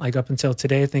 6,000, like up until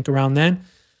today. I think around then.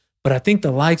 But I think the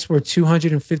likes were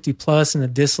 250 plus and the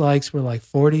dislikes were like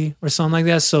 40 or something like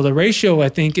that. So the ratio, I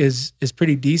think, is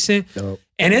pretty decent. Dope.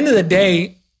 And end of the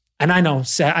day, and I know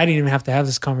Sack, I didn't even have to have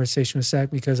this conversation with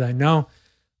Sack because I know,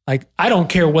 like, I don't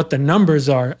care what the numbers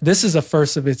are. This is a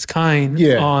first of its kind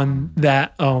on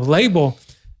that label.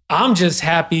 I'm just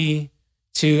happy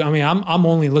I'm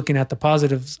only looking at the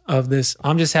positives of this.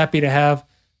 I'm just happy to have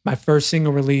my first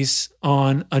single release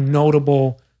on a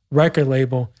notable record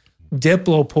label.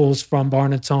 Diplo pulls from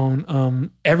Barn and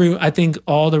Tone. I think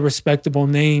all the respectable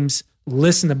names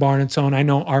listen to Barn and Tone. I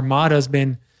know Armada's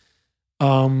been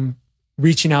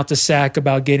reaching out to Sack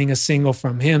about getting a single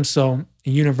from him. So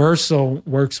Universal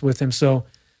works with him. So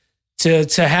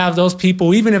to have those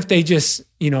people, even if they just,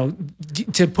 be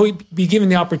given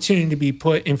the opportunity to be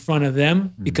put in front of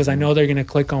them, because I know they're going to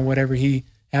click on whatever he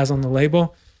has on the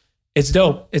label. It's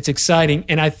dope. It's exciting.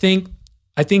 And I think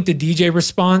the DJ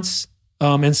response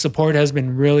and support has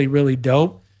been really, really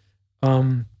dope.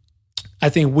 I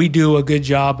think we do a good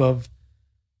job of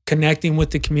connecting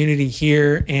with the community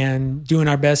here and doing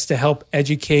our best to help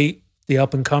educate the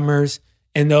up-and-comers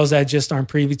and those that just aren't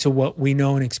privy to what we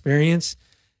know and experience,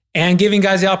 and giving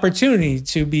guys the opportunity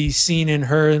to be seen and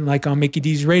heard, like on Mickey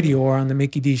D's radio or on the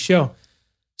Mickey D show.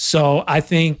 So I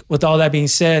think with all that being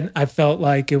said, I felt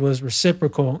like it was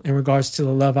reciprocal in regards to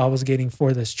the love I was getting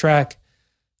for this track.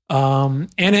 And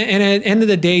at the end of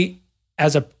the day,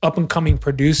 as a up and coming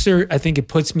producer, I think it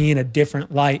puts me in a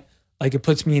different light. Like it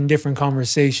puts me in different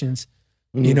conversations,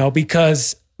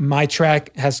 because my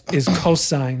track is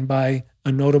co-signed by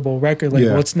a notable record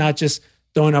label. It's not just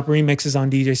throwing up remixes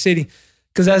on DJ City.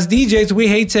 Because as DJs, we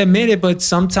hate to admit it, but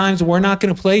sometimes we're not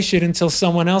going to play shit until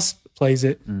someone else plays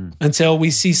it, until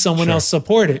we see someone else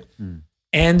support it.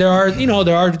 And there are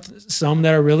some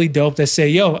that are really dope that say,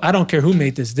 "Yo, I don't care who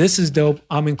made this. This is dope.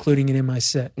 I'm including it in my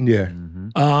set." Yeah.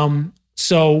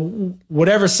 So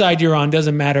whatever side you're on,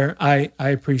 doesn't matter. I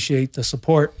appreciate the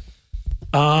support.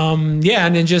 And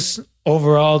then just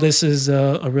overall, this is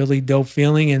a really dope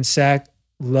feeling. And Sack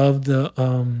loved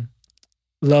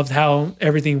how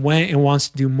everything went and wants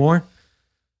to do more.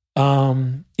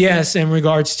 Yes, in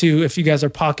regards to if you guys are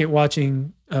pocket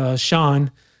watching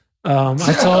Sean. I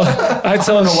told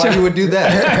Sean, why you would do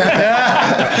that.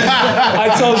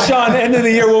 I told Sean, end of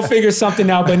the year we'll figure something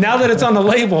out. But now that it's on the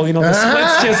label, the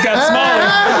splits just got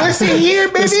smaller. Listen here,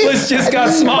 baby. The splits just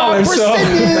got smaller. So,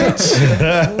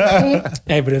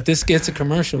 hey, but if this gets a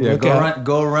commercial,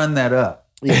 go run that up.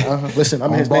 Yeah, listen,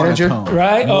 I'm his manager.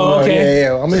 Right? Oh, okay.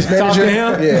 Yeah. I'm his manager.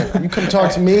 Yeah, you come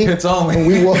talk to me. It's on. And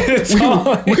we will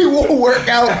work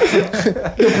out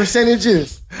the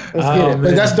percentages. Let's get it.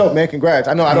 But that's dope, man. Congrats.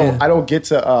 I know I don't get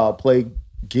to play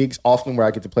gigs often where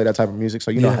I get to play that type of music,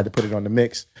 so I had to put it on the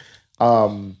mix.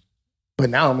 But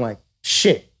now I'm like,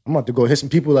 shit, I'm about to go hit some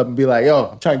people up and be like, yo,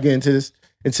 I'm trying to get into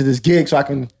this gig so I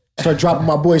can start dropping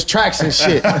my boys' tracks and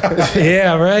shit.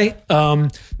 Yeah, right.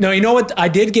 No, you know what? I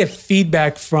did get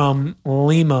feedback from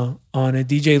Lima on a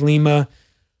DJ Lima,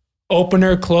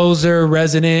 opener, closer,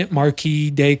 resident,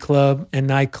 marquee, day club, and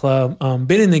nightclub.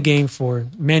 Been in the game for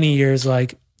many years.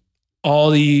 Like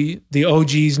all the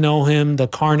OGs know him, the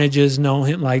Carnages know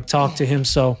him, like talk to him.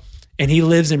 So, and he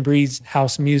lives and breathes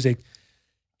house music.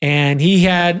 And he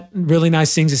had really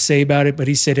nice things to say about it. But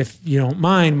he said, if you don't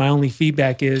mind, my only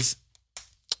feedback is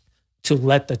to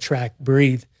let the track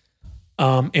breathe.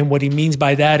 And what he means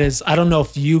by that is, I don't know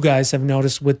if you guys have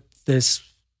noticed with the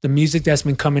music that's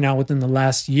been coming out within the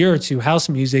last year or two, house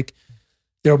music,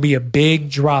 there'll be a big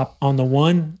drop on the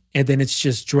one, and then it's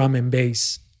just drum and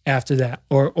bass after that.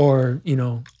 I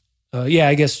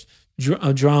guess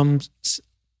drums,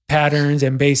 patterns,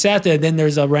 and bass after that. Then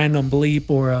there's a random bleep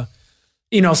or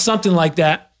something like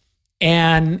that.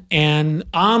 And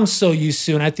I'm so used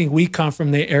to, and I think we come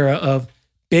from the era of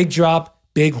big drop,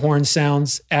 big horn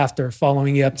sounds after,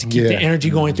 following you up to keep the energy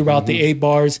going throughout the 8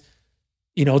 bars.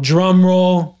 drum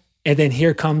roll, and then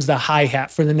here comes the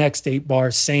hi-hat for the next 8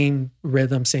 bars, same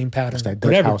rhythm, same pattern, It's that Dutch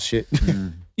whatever. house shit.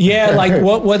 Yeah, like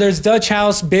whether it's Dutch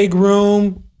house, big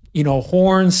room,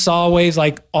 horns, saw waves,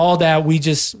 like all that,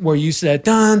 we're used to that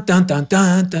dun, dun, dun,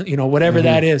 dun, dun, whatever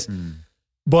that is.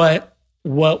 But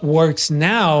what works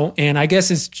now, and I guess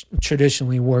it's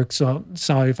traditionally worked, so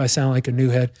sorry if I sound like a new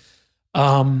head,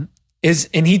 is,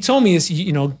 and he told me is,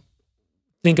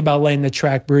 think about letting the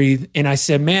track breathe. And I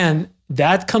said, man,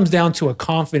 that comes down to a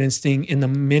confidence thing in the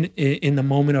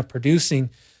moment of producing,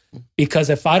 because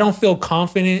if I don't feel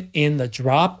confident in the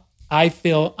drop, I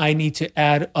feel I need to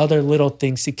add other little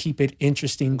things to keep it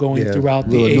interesting going throughout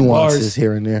the 8 bars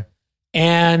here and there.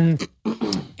 And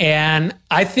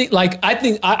I think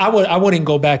I wouldn't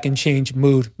go back and change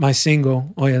Mood, my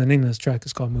single. Oh yeah, the name of this track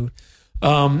is called Mood.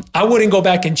 I wouldn't go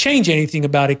back and change anything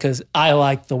about it because I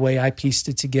like the way I pieced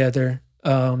it together.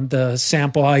 The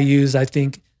sample I use, I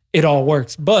think it all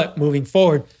works. But moving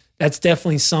forward, that's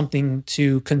definitely something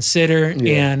to consider.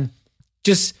 And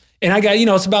I got,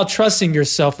 it's about trusting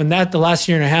yourself. And that the last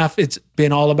year and a half, it's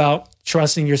been all about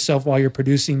trusting yourself while you're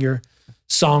producing your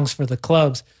songs for the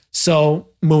clubs. So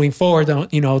moving forward,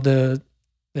 the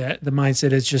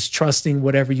mindset is just trusting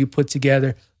whatever you put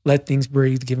together, let things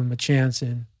breathe, give them a chance,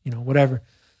 and whatever.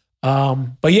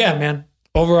 But yeah, man,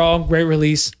 overall great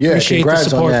release. Yeah, appreciate congrats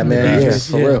the support on that, from the man.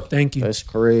 majors. Yeah, for real. Thank you. That's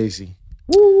crazy.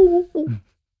 Woo.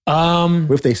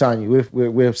 What if they sign you?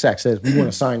 What if Sack says we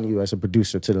want to sign you as a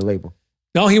producer to the label?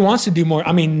 No, he wants to do more.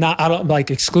 I mean, I don't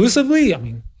like exclusively. I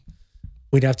mean,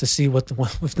 we'd have to see if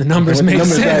the numbers make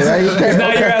sense. Because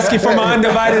now you're asking for my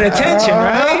undivided attention,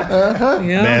 right?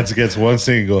 Nance gets one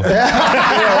single.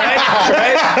 Right?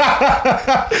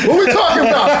 What we talking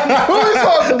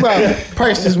about?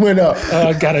 Price just went up.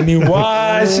 Got a new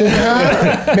watch.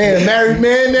 Man, married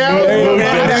man now.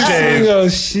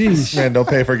 Sheesh. Man, don't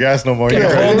pay for gas no more.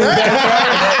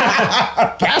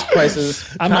 Gas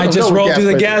prices. I might just roll through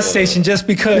the gas station just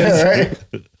because.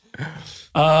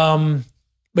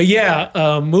 But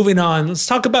yeah, moving on. Let's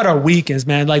talk about our weekends,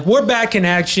 man. Like we're back in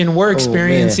action. We're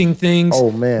experiencing things.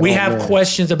 We have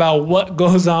questions about what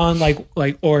goes on,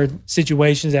 or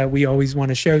situations that we always want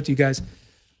to share with you guys.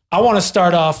 I want to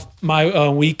start off my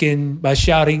weekend by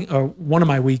shouting, or one of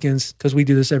my weekends, because we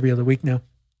do this every other week now.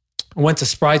 I went to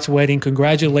Sprite's wedding.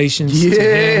 Congratulations to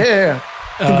him.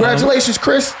 Congratulations,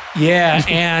 Chris. Yeah,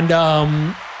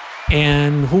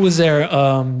 and who was there?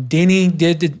 Denny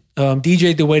did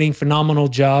DJ the wedding, phenomenal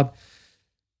job.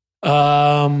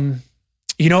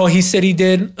 He said he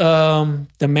did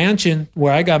the mansion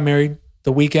where I got married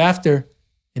the week after,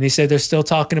 and he said they're still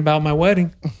talking about my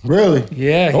wedding. Really?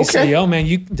 Yeah. He said, "Yo, man,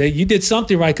 you did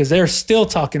something right because they're still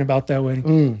talking about that wedding."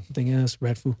 I'm thinking that's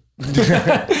Red Food.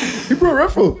 He brought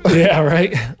Red Food. Yeah,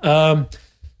 right.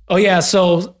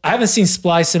 So I haven't seen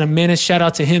Splice in a minute. Shout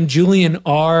out to him, Julian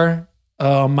R.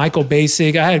 Michael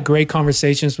Basic. I had great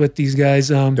conversations with these guys.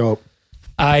 Dope.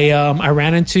 I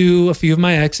ran into a few of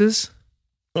my exes.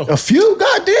 A few?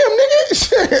 Goddamn,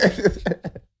 nigga.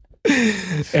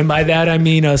 And by that, I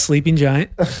mean Sleeping Giant.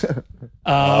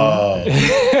 I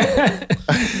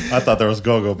thought there was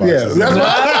go-go boxes. Yeah, that's what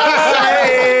I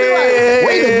was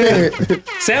Wait a minute.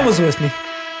 Sam was with me.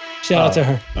 Shout out to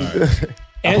her. Right.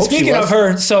 And speaking of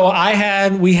her, so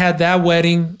we had that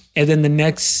wedding, and then the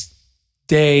next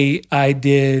day I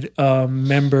did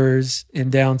members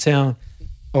in downtown,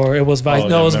 or it was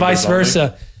vice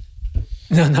versa.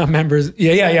 No, not members.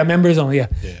 Yeah, members only. Yeah.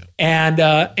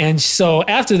 And so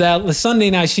after that, Sunday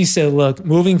night, she said, "Look,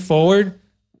 moving forward,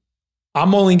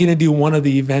 I'm only going to do one of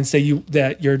the events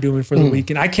that you're doing for the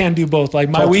weekend. I can't do both. Like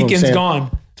my weekend's gone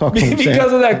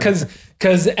because of that.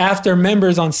 Because after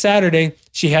members on Saturday,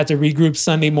 she had to regroup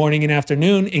Sunday morning and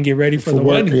afternoon and get ready for the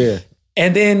wedding. Yeah.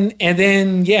 And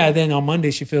then on Monday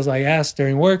she feels like ass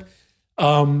during work.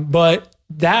 But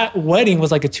that wedding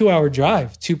was like a 2-hour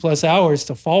drive, 2+ hours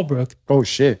to Fallbrook. Oh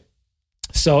shit.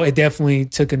 So it definitely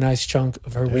took a nice chunk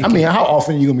of her weekend. I mean, how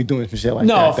often are you gonna be doing some shit like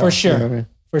that? No, for sure. You know what I mean?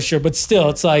 For sure. But still,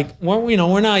 it's like,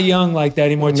 we're not young like that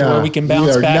anymore to where we can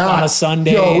bounce back on a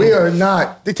Sunday. Yo, we are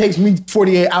not. It takes me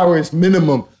 48 hours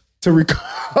minimum to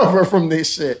recover from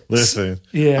this shit. Listen,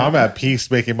 I'm at peace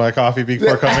making my coffee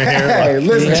before coming here. Hey,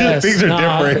 listen, things are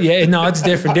different. Yeah, no, it's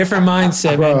different. Different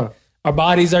mindset, man. Our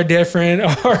bodies are different.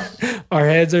 Our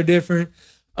heads are different.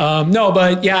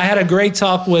 But yeah, I had a great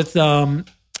talk with the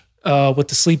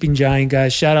Sleeping Giant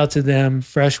guys. Shout out to them,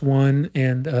 Fresh One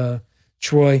and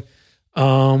Troy.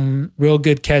 Real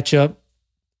good catch up.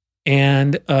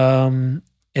 And then,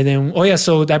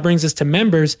 so that brings us to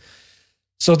members.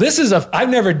 So this is I've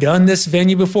never done this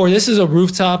venue before. This is a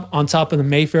rooftop on top of the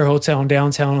Mayfair Hotel in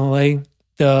downtown LA.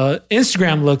 The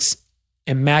Instagram looks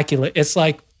immaculate. It's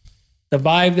like the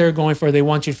vibe they're going for. They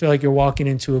want you to feel like you're walking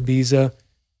into Ibiza,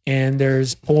 and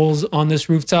there's poles on this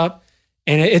rooftop,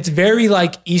 and it's very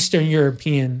like Eastern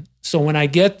European. So when I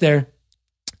get there,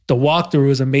 the walkthrough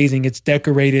is amazing. It's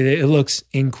decorated. It looks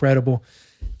incredible.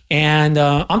 And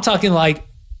I'm talking like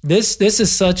this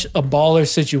is such a baller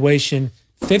situation.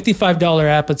 $55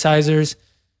 appetizers,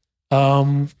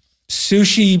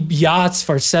 sushi yachts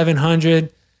for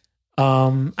 $700.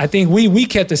 I think we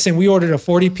kept the same. We ordered a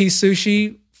 40-piece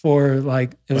sushi for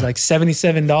like, it was like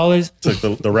 $77. It's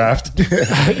like the raft.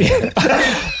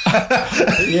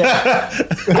 Yeah.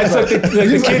 I took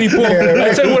the kiddie pool.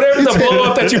 I said whatever the blow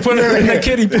up that you put in the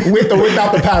kiddie pool.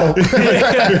 Without the paddle.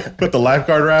 Put the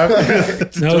lifeguard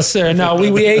raft. No, sir. No,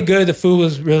 we ate good. The food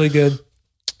was really good.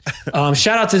 Shout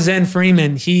out to Zen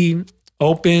Freeman. He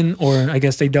opened, or I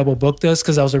guess they double booked us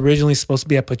because I was originally supposed to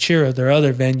be at Pachira, their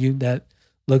other venue that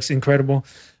looks incredible.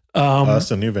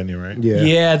 That's a new venue, right?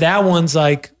 Yeah, that one's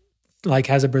like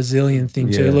has a Brazilian theme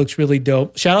to it. It looks really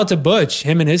dope. Shout out to Butch.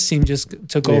 Him and his team just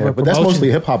took over. But that's mostly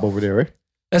hip hop over there, right?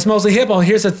 That's mostly hip hop.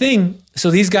 Here's the thing.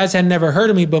 So these guys had never heard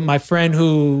of me, but my friend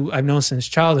who I've known since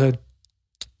childhood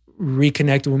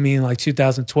reconnected with me in like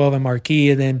 2012 in Marquee,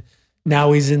 and then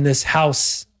now he's in this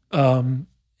house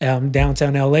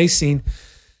downtown LA scene.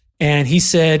 And he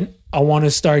said, I want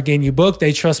to start getting you booked.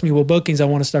 They trust me with bookings. I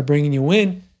want to start bringing you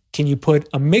in. Can you put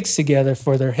a mix together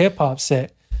for their hip hop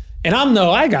set? And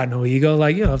I got no ego.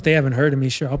 Like, if they haven't heard of me,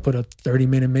 sure, I'll put a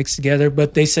 30-minute mix together.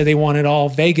 But they said they wanted all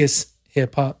Vegas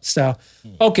hip hop style.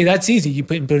 Okay, that's easy. You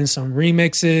put in some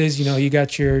remixes. You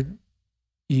got your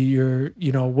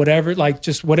whatever, like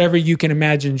just whatever you can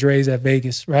imagine Dre's at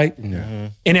Vegas, right? Yeah.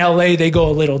 In LA, they go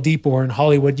a little deeper. Or in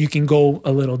Hollywood, you can go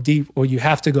a little deep, or you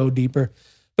have to go deeper.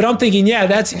 But I'm thinking, yeah,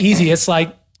 that's easy. It's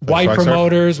like white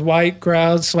promoters, white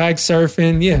crowds, swag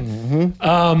surfing. Yeah.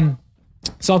 Mm-hmm.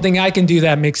 Something I can do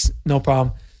that mix, no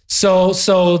problem. So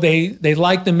they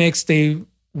liked the mix. They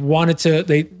wanted to,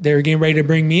 they were getting ready to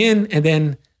bring me in.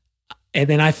 And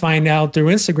then I find out through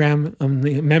Instagram,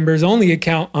 the members only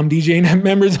account, I'm DJing at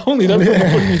members only,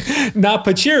 not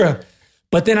Pachira.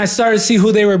 But then I started to see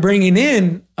who they were bringing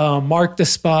in, Mark the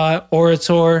Spot,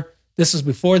 Orator. This was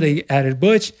before they added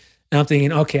Butch. And I'm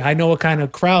thinking, okay, I know what kind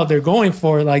of crowd they're going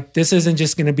for. Like, this isn't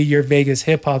just going to be your Vegas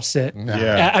hip hop set.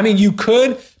 Yeah. I mean, you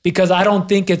could, because I don't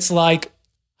think it's like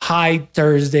High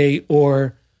Thursday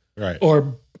or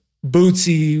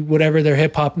Bootsy, whatever their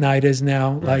hip hop night is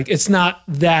now. Right. Like, it's not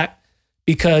that,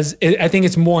 because I think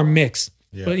it's more mixed.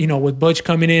 Yeah. But, with Butch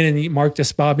coming in and Mark the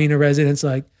Spot being a resident, it's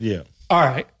like, all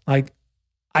right, like,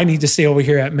 I need to stay over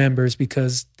here at members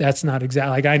because that's not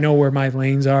exactly, like, I know where my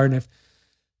lanes are, and if,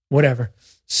 whatever.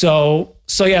 So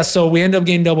we end up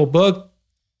getting double booked,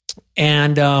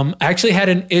 and I actually had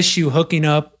an issue hooking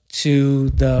up to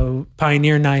the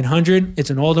Pioneer 900. It's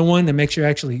an older one. The mixer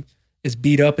actually is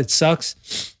beat up. It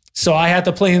sucks. So I had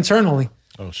to play internally.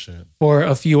 Oh shit! For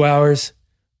a few hours,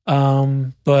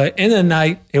 but in the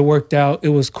night it worked out. It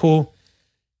was cool,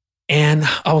 and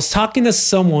I was talking to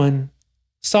someone,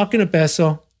 talking to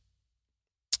Beso,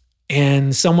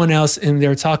 and someone else, and they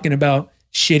were talking about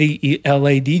shitty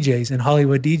LA DJs and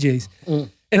Hollywood DJs.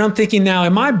 And I'm thinking, now,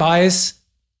 am I biased,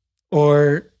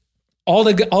 or all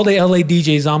the LA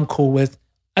DJs I'm cool with,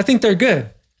 I think they're good.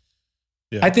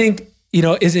 Yeah. I think,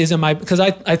 isn't my, because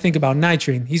I think about Night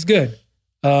Train. He's good.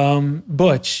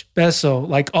 Butch, Beso,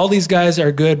 like all these guys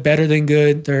are good, better than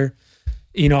good. They're,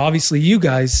 obviously you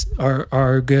guys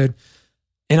are good.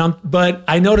 But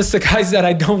I noticed the guys that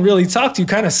I don't really talk to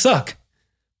kind of suck.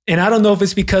 And I don't know if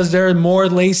it's because they're more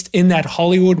laced in that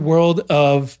Hollywood world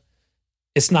of,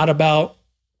 it's not about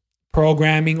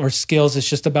programming or skills. It's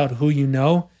just about who you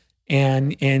know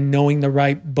and knowing the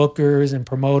right bookers and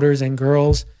promoters and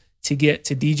girls to get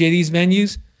to DJ these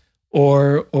venues,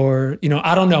 or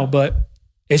I don't know, but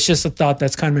it's just a thought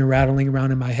that's kind of been rattling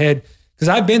around in my head, because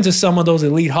I've been to some of those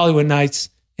elite Hollywood nights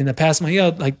in the past.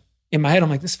 Like in my head, I'm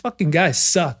like, this fucking guy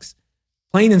sucks.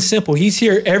 Plain and simple. He's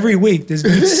here every week. This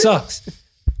dude sucks.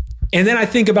 And then I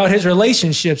think about his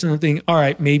relationships, and I'm thinking, all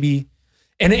right, maybe.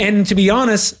 And to be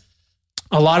honest,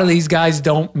 a lot of these guys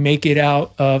don't make it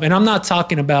out of, and I'm not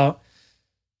talking about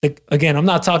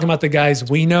the guys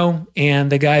we know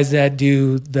and the guys that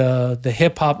do the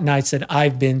hip hop nights that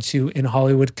I've been to in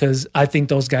Hollywood, because I think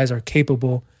those guys are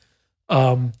capable.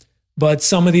 But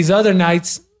some of these other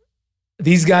nights,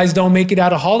 these guys don't make it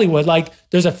out of Hollywood. Like,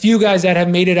 there's a few guys that have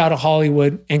made it out of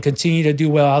Hollywood and continue to do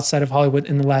well outside of Hollywood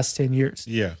in the last 10 years.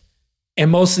 Yeah. And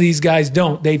most of these guys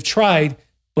don't. They've tried,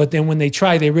 but then when they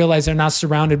try, they realize they're not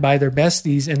surrounded by their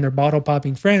besties and their bottle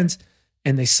popping friends,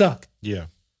 and they suck. Yeah.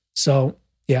 So,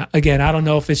 yeah, again, I don't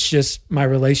know if it's just my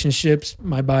relationships,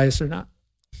 my bias or not.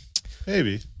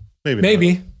 Maybe.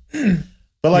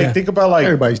 But like, think about like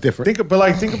everybody's different.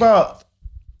 Think about.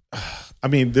 I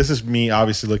mean, this is me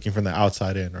obviously looking from the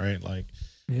outside in, right? Like,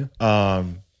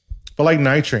 but like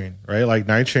Night Train, right? Like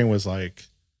Night Train was like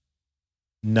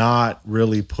not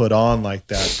really put on like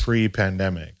that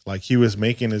pre-pandemic. Like he was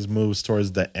making his moves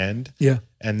towards the end. Yeah.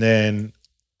 And then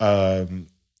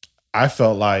I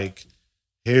felt like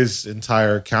his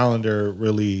entire calendar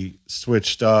really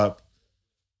switched up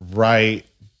right.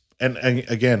 And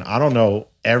again, I don't know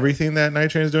everything that Night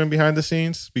Train is doing behind the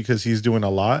scenes because he's doing a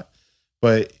lot,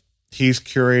 but he's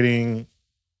curating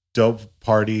dope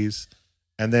parties.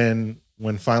 And then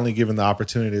when finally given the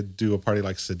opportunity to do a party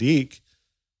like Sadiq,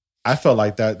 I felt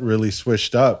like that really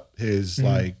switched up his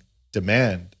like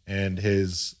demand and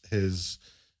his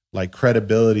like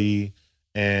credibility.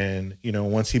 And, you know,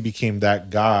 once he became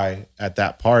that guy at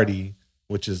that party,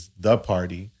 which is the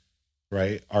party,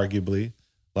 right? Arguably,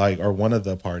 like, or one of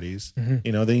the parties,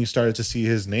 you know, then you started to see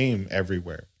his name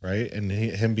everywhere, right? And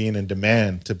him being in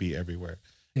demand to be everywhere.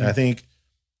 Yeah. And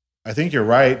I think you're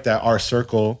right that our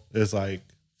circle is like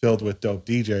filled with dope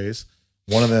DJs.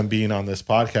 One of them being on this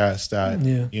podcast that,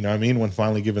 you know what I mean? When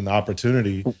finally given the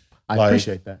opportunity. I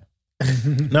appreciate that.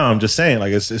 No, I'm just saying,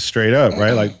 like, it's straight up,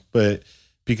 right? Like, but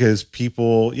because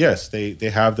people, yes, they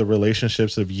have the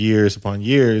relationships of years upon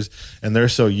years and they're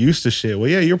so used to shit. Well,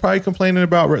 yeah, you're probably complaining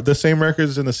about the same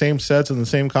records and the same sets and the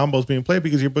same combos being played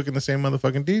because you're booking the same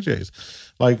motherfucking DJs.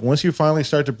 Like, once you finally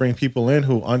start to bring people in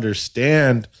who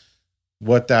understand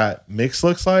what that mix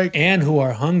looks like. And who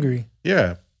are hungry.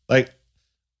 Yeah. Like,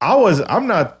 I'm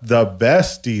not the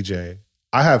best DJ.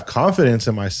 I have confidence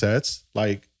in my sets.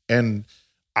 Like, and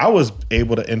I was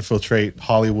able to infiltrate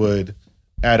Hollywood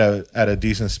at a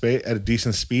decent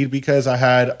speed because I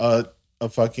had a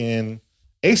fucking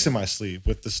ace in my sleeve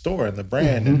with the store and the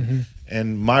brand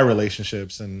and my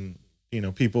relationships and, you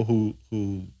know, people who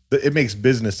it makes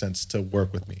business sense to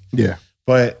work with me. Yeah.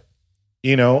 But,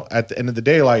 you know, at the end of the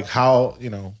day, like how, you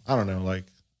know, I don't know, like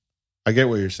I get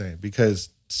what you're saying because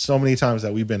so many times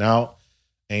that we've been out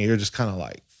and you're just kind of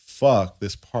like, fuck,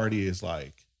 this party is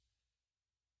like,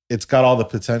 it's got all the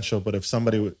potential. But if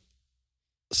someone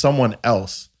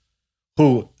else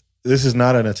who, this is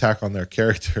not an attack on their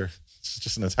character, it's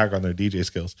just an attack on their DJ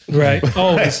skills. Right.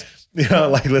 Oh, like, you know,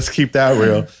 like, let's keep that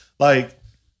real. Like,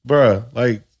 bruh,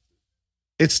 like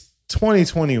it's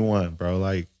 2021, bro.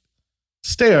 Like,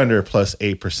 stay under plus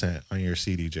 8% on your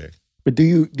CDJ. But do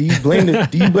you blame the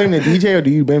DJ or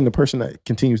do you blame the person that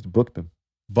continues to book them?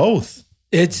 Both.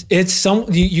 It's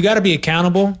you got to be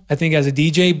accountable, I think, as a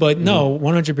DJ, but no,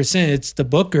 100%, it's the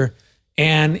booker.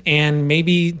 And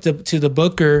maybe to the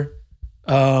booker,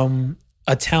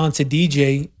 a talented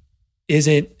DJ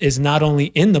is not only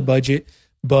in the budget,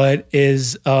 but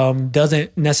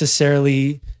doesn't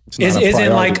necessarily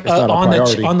isn't like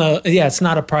it's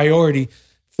not a priority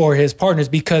for his partners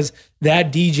because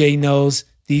that DJ knows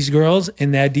these girls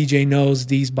and that DJ knows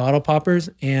these bottle poppers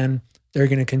and they're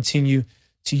going to continue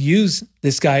to use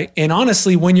this guy. And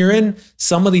honestly, when you're in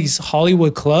some of these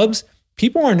Hollywood clubs,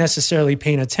 people aren't necessarily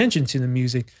paying attention to the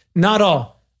music. Not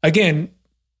all. Again,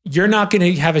 you're not going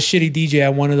to have a shitty DJ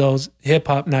at one of those hip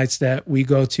hop nights that we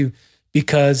go to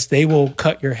because they will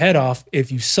cut your head off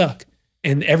if you suck.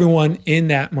 And everyone in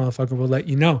that motherfucker will let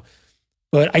you know.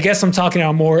 But I guess I'm talking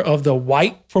about more of the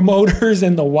white promoters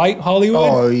and the white Hollywood.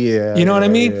 Oh, yeah. You know what I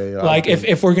mean? Yeah, like,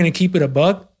 if we're going to keep it a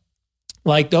buck,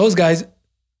 like those guys,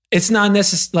 it's not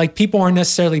necessarily, like, people aren't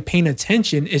necessarily paying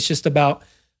attention. It's just about,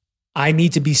 I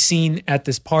need to be seen at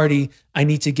this party. I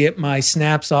need to get my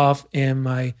snaps off and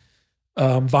my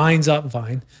Vines up.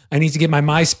 I need to get my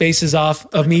MySpaces off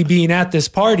of me being at this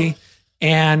party.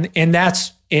 And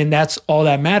that's all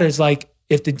that matters. Like,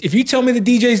 if you tell me the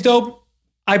DJ's dope,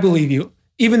 I believe you.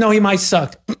 Even though he might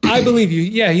suck, I believe you.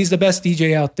 Yeah, he's the best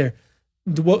DJ out there.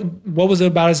 What was it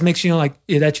about his mix, you know, like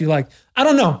that you like? I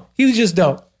don't know. He was just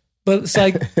dope. But it's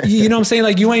like, you know what I'm saying?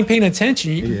 Like, you ain't paying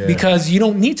attention because you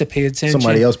don't need to pay attention.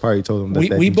 Somebody else probably told him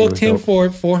that we booked him for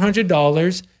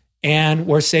 $400 and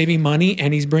we're saving money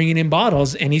and he's bringing in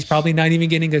bottles and he's probably not even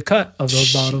getting a cut of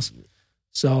those bottles.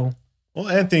 So. Well,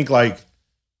 and think like,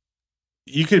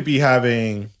 you could be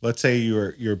having, let's say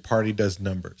your party does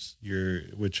numbers,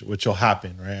 which will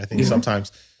happen, right? I think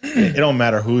sometimes it don't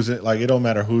matter who's it, like it don't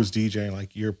matter who's DJing,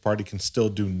 like your party can still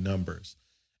do numbers.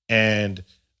 And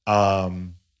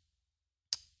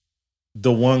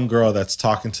the one girl that's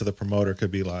talking to the promoter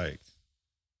could be like,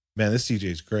 man, this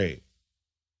DJ's great.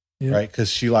 Yeah. Right? Because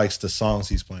she likes the songs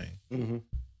he's playing. Mm-hmm.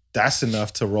 That's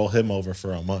enough to roll him over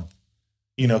for a month,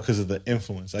 you know, because of the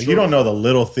influence. Like, you don't know the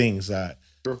little things that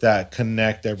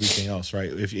connect everything else, right?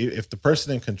 If the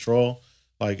person in control,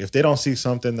 Like if they don't see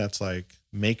something that's like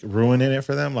ruining it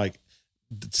for them, like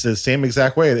it's the same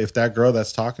exact way. If that girl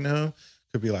that's talking to him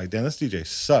could be like, damn, this DJ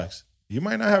sucks, you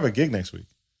might not have a gig next week.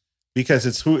 Because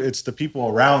it's the people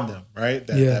around them, right?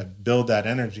 That build that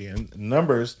energy. And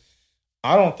numbers,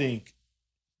 I don't think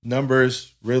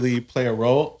numbers really play a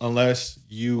role unless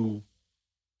you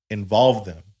involve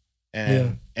them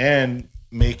and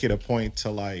make it a point to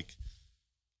like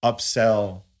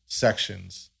upsell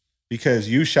sections. Because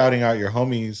you shouting out your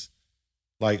homies,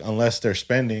 like unless they're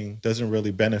spending, doesn't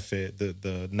really benefit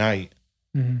the night,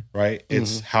 right?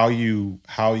 It's how you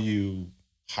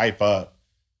hype up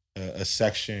a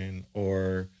section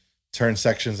or turn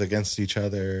sections against each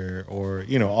other or,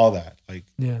 all that. Like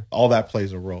all that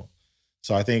plays a role.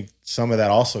 So I think some of that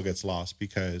also gets lost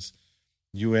because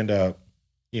you end up,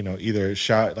 either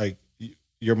like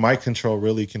your mic control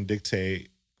really can dictate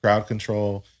crowd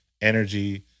control,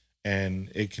 energy,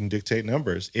 and it can dictate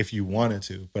numbers if you wanted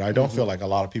to. But I don't feel like a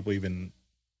lot of people even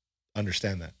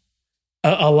understand that.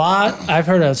 A lot. I've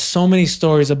heard of so many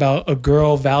stories about a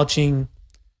girl vouching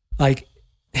like,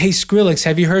 hey, Skrillex,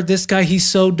 have you heard this guy? He's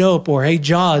so dope. Or, hey,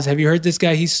 Jaws, have you heard this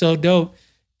guy? He's so dope.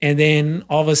 And then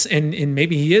all of a sudden, and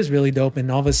maybe he is really dope.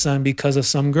 And all of a sudden, because of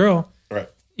some girl, right?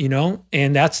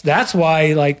 And that's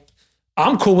why, like,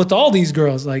 I'm cool with all these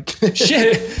girls. Like,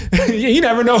 shit, you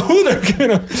never know who they're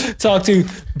gonna talk to.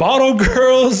 Bottle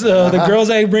girls, the girls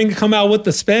that come out with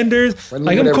the spenders.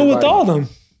 Like, I'm cool with all of them.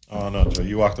 Oh no, Joe,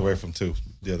 you walked away from 2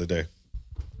 the other day.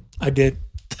 I did.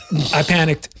 I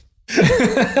panicked.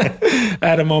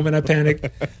 At a moment, I panicked.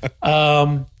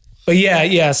 But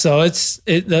yeah. So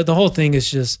the whole thing is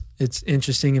just, it's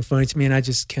interesting and funny to me, and I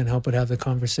just can't help but have the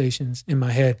conversations in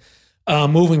my head.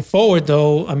 Moving forward,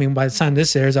 though, I mean, by the time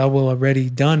this airs, I will already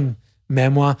done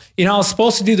Memoir. I was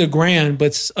supposed to do the Grand,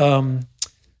 but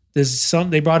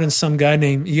they brought in some guy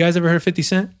named. You guys ever heard of 50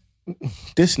 Cent?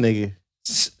 This nigga.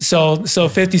 So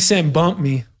 50 Cent bumped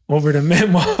me over to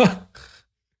Memoir.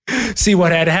 See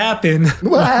what had happened.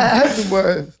 What happened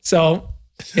was so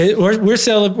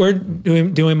we're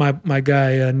doing my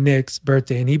guy Nick's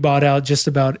birthday, and he bought out just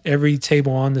about every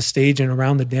table on the stage and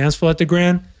around the dance floor at the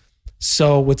Grand.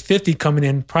 So with 50 coming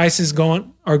in, prices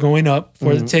are going up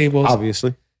for the tables,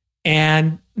 obviously.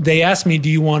 And they asked me, "Do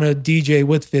you want to DJ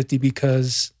with 50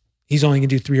 because he's only gonna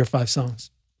do 3 or 5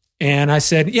 songs?" And I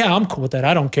said, "Yeah, I'm cool with that.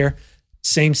 I don't care."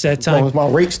 Same set time. As long as my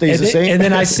rate stays the same. And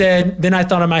then I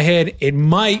thought in my head, it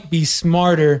might be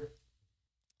smarter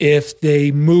if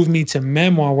they move me to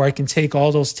Memoir, where I can take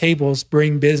all those tables,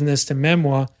 bring business to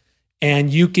Memoir, and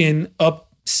you can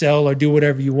upsell or do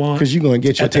whatever you want. Because you're going to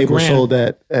get your table sold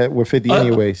at with 50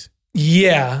 anyways.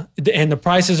 Yeah. And the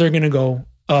prices are going to go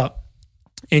up.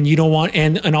 And you don't want,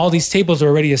 and all these tables are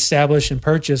already established and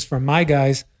purchased from my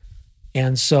guys.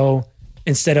 And so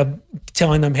instead of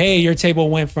telling them, hey, your table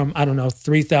went from, I don't know,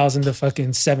 3,000 to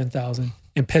fucking 7,000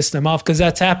 and piss them off, because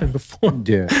that's happened before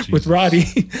with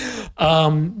Roddy.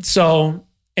 So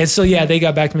they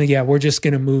got back to me. Yeah, we're just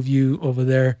going to move you over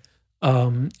there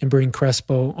and bring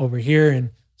Crespo over here. And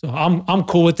so I'm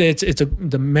cool with it.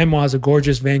 The Memoir is a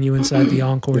gorgeous venue inside the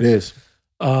Encore. It is.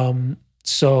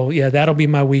 So yeah, that'll be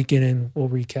my weekend, and we'll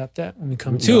recap that when we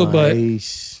come to it.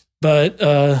 But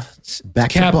back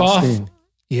cap to Boston. Off.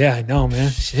 Yeah, I know, man.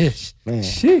 Sheesh. Man,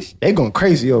 they going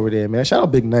crazy over there, man. Shout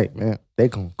out Big Night, man. They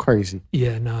going crazy.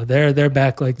 Yeah, no, they're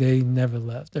back like they never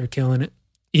left. They're killing it,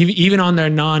 even on their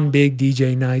non-big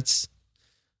DJ nights.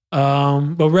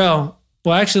 But well,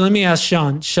 actually, let me ask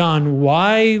Sean. Sean,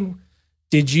 why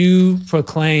did you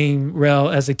proclaim Rel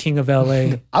as the king of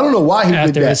LA? I don't know why he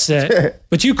did that. Set.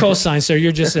 But you co-signed, sir.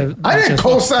 You're just I didn't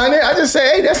co-sign it. I just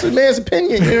say, hey, that's the man's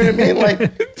opinion. You know what I mean?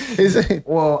 Like,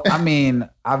 well, I mean,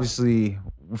 obviously,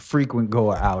 frequent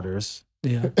go-outers.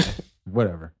 Yeah.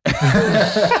 Whatever.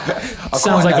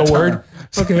 Sounds like a word.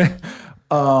 Okay.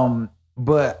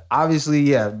 But obviously,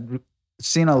 yeah,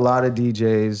 seen a lot of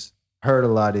DJs, heard a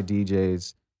lot of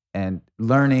DJs, and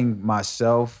learning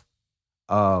myself.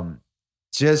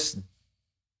 Just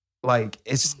like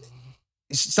it's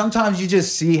sometimes you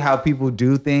just see how people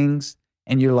do things,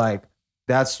 and you're like,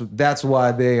 that's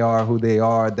why they are who they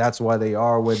are. That's why they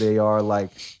are where they are.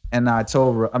 Like, and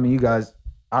you guys,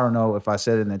 I don't know if I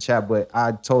said it in the chat, but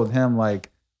I told him,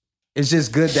 like, it's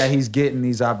just good that he's getting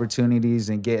these opportunities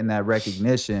and getting that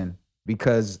recognition,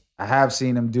 because I have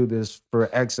seen him do this for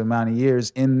X amount of years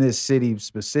in this city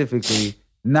specifically,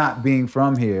 not being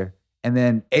from here, and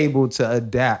then able to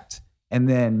adapt and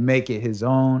then make it his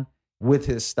own with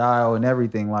his style and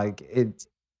everything. Like,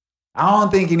 I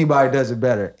don't think anybody does it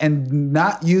better. And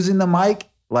not using the mic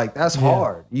Like that's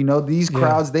hard. You know, these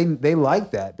crowds, they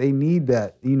like that. They need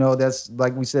that. You know, that's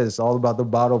like we said, it's all about the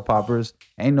bottle poppers.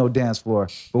 Ain't no dance floor.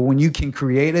 But when you can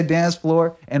create a dance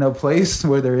floor in a place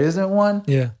where there isn't one,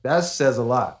 that says a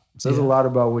lot. It says a lot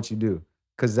about what you do.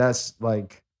 Cause that's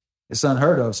like, it's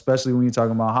unheard of, especially when you're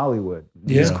talking about Hollywood.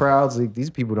 These crowds, like, these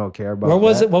people don't care about Where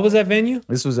was it? What was that venue?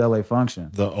 This was LA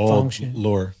Function. The old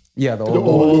Lure. Yeah, the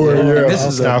old Lure. Yeah. This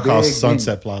is now called big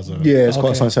Sunset Plaza. Yeah, it's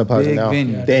called Sunset Plaza Big now.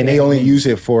 venue. And they only use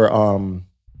it for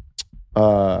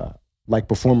like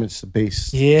performance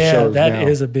based. Yeah, shows that now.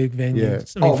 is a big venue. Yeah.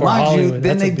 I mean, Oh, for mind Hollywood, you,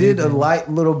 then that's a they big did a venue. light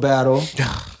little battle.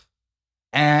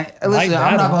 And listen, Light I'm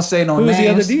battle? not gonna say no Who was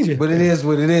names, the other DJ? but it is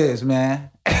what it is, man.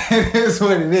 It is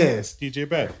what it is. DJ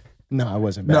Bad. No, it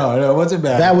wasn't bad. No, it wasn't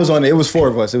bad. That was on. It was four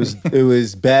of us. It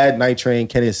was Bad, Night Train,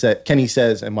 Kenny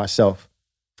Says, and myself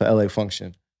for LA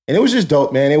Function, and it was just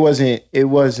dope, man. It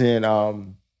wasn't.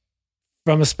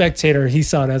 From a spectator, he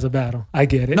saw it as a battle. I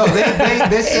get it. No,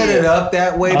 they set it up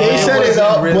that way. They set it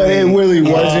up, but it really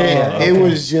wasn't. okay. It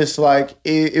was just like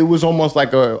it was almost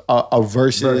like a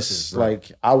versus. Right.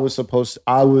 Like I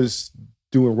was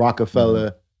doing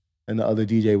Rockefeller, and the other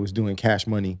DJ was doing Cash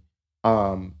Money,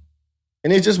 and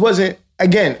it just wasn't.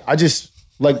 Again, I just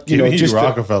like just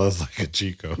Rockefeller's like a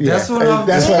Chico. Yeah, That's what I'm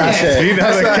that's what I saying. said. He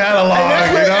knows the catalog.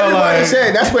 That's what everybody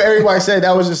said. That's what everybody said.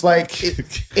 That was just like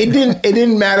it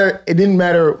didn't matter. It didn't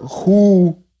matter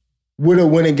who would have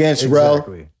went against Rel.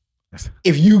 Exactly.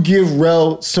 If you give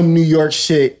Rel some New York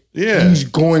shit, he's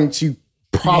going to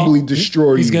probably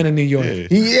destroy you. He's going to New York.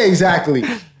 Yeah, exactly.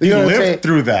 You know what I'm saying? lived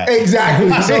through that. Exactly.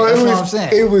 So That's what I'm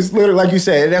saying. it was literally like you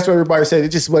said. That's what everybody said. It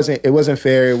just wasn't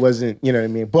fair. It wasn't, you know what I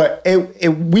mean. But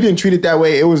we didn't treat it that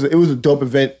way. It was a dope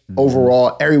event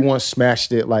overall. Everyone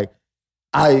smashed it. Like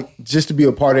just to be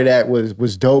a part of that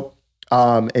was dope.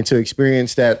 And to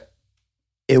experience that,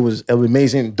 it was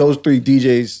amazing. Those three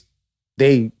DJs,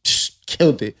 they just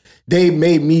killed it. They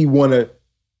made me want to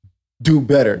do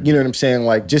better. You know what I'm saying?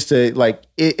 Like just to like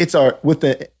it's our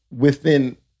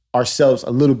within ourselves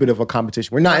a little bit of a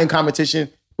competition. We're not in competition,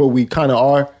 but we kind of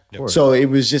are. So it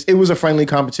was a friendly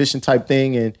competition type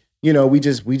thing, and we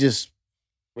just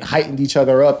heightened each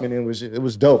other up, and it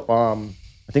was dope. I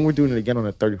think we're doing it again on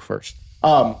the 31st.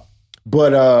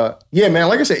 But yeah, man,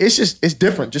 like I said, it's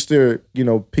different. Just to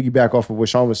piggyback off of what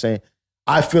Sean was saying,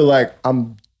 I feel like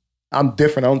I'm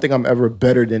different. I don't think I'm ever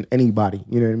better than anybody.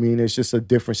 You know what I mean? It's just a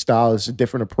different style. It's a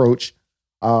different approach.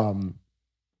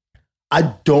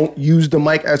 I don't use the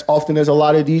mic as often as a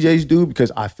lot of DJs do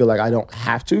because I feel like I don't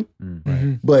have to.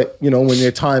 Mm-hmm. But when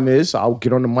their time is, I'll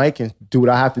get on the mic and do what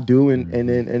I have to do, and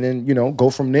then go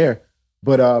from there.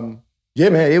 But yeah,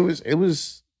 man, it was.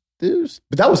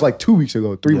 But that was like 2 weeks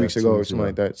ago, 3 weeks ago, or something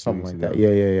like that. Something like that.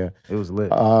 Yeah. It was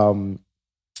lit.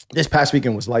 This past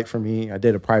weekend was light for me. I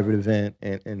did a private event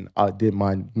and I did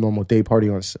my normal day party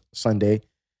on Sunday,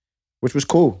 which was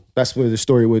cool. That's where the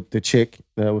story with the chick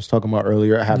that I was talking about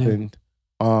earlier happened.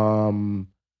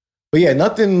 But yeah,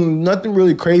 nothing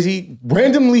really crazy.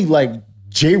 Randomly, like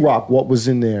J-Rock, what was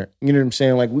in there? You know what I'm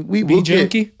saying? Like we Beat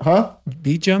Junkie? Huh?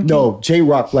 Beat Junkie? No,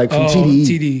 J-Rock, like from TDE.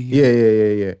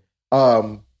 TDE.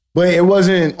 Yeah. But it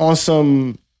wasn't on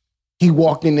some. He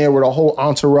walked in there with a whole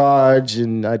entourage,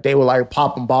 and they were like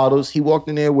popping bottles. He walked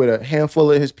in there with a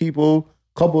handful of his people,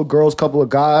 couple of girls, couple of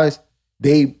guys.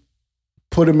 They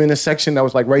put him in a section that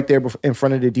was like right there in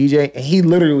front of the DJ, and he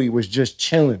literally was just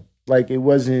chilling. Like it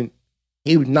wasn't.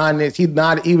 He was nodding.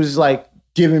 He was like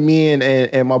giving me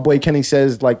and my boy Kenny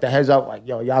Says like the heads up, like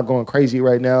yo, y'all going crazy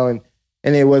right now, and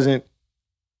it wasn't.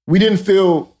 We didn't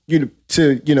feel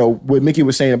what Mickey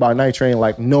was saying about Night Train,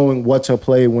 like knowing what to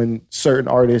play when certain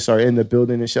artists are in the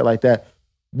building and shit like that.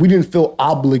 We didn't feel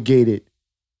obligated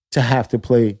to have to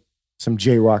play some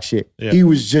J-Rock shit. Yeah. He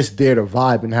was just there to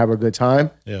vibe and have a good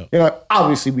time. Yeah.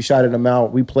 Obviously we shouted him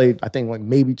out. We played, I think, like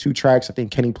maybe 2 tracks. I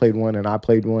think Kenny played one and I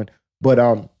played one. But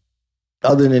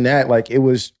other than that, like it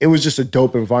was just a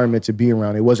dope environment to be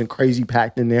around. It wasn't crazy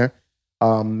packed in there.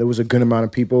 There was a good amount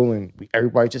of people, and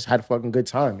everybody just had a fucking good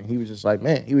time. And he was just like,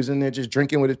 man, he was in there just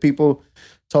drinking with his people,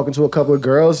 talking to a couple of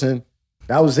girls, and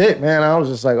that was it, man. I was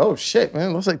just like, oh shit, man.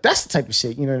 I was like, that's the type of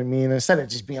shit, you know what I mean? Instead of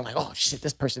just being like, oh shit,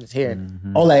 this person is here,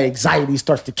 all that anxiety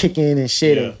starts to kick in and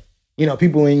shit, and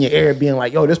people in your ear being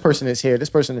like, yo, this person is here,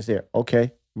 this person is here.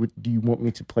 Okay, do you want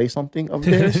me to play something of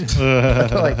theirs?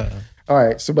 Like, all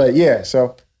right, so but yeah,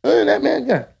 so other than that, man,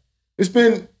 yeah, it's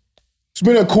been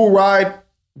a cool ride.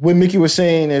 What Mickey was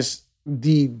saying is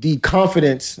the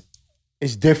confidence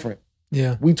is different.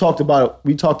 Yeah. We talked about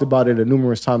it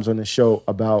numerous times on the show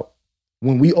about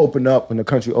when we open up, when the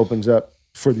country opens up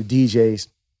for the DJs,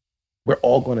 we're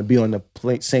all going to be on the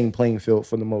same playing field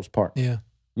for the most part. Yeah.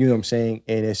 You know what I'm saying?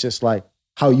 And it's just like,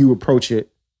 how you approach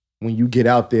it when you get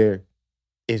out there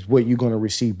is what you're going to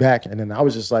receive back. And then I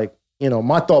was just like,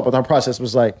 my thought with our process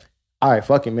was like, all right,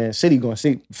 fuck it, man. City's going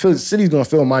to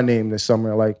fill my name this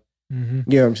summer. Like, you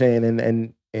know what I'm saying?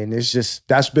 And it's just,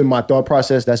 that's been my thought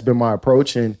process. That's been my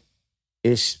approach. And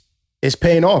it's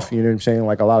paying off. You know what I'm saying?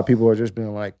 Like a lot of people are just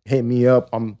being like, hit me up.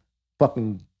 I'm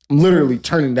literally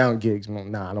turning down gigs. Well,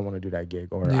 nah, I don't want to do that gig,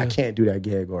 or I can't do that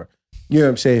gig, or, you know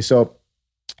what I'm saying? So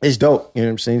it's dope. You know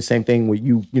what I'm saying? Same thing with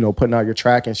you, putting out your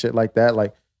track and shit like that.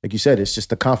 Like you said, it's just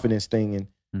the confidence thing. And,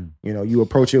 you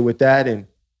approach it with that, and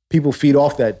people feed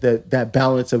off that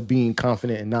balance of being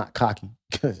confident and not cocky.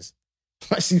 Because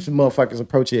I see some motherfuckers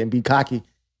approach it and be cocky,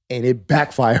 and it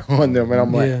backfire on them. And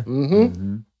I'm like,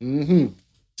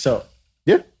 So,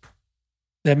 yeah.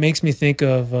 That makes me think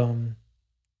of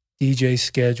DJ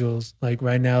schedules. Like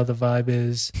right now, the vibe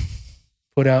is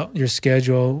put out your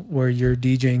schedule where you're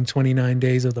DJing 29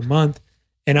 days of the month.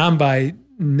 And I'm by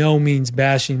no means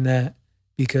bashing that,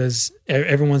 because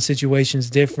everyone's situation is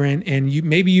different. And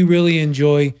maybe you really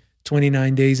enjoy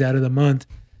 29 days out of the month.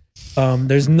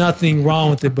 There's nothing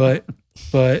wrong with it,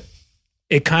 but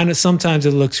it kind of, sometimes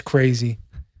it looks crazy.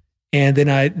 And then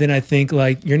I think,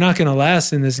 like, you're not going to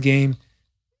last in this game.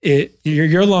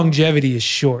 Your longevity is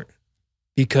short,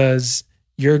 because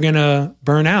you're going to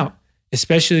burn out,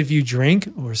 especially if you drink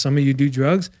or some of you do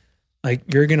drugs. Like,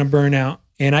 you're going to burn out.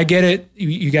 And I get it.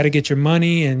 You got to get your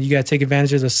money, and you got to take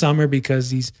advantage of the summer,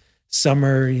 because these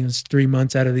summer, it's 3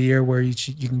 months out of the year where you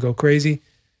can go crazy.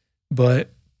 But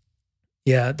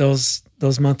yeah, those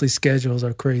monthly schedules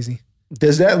are crazy.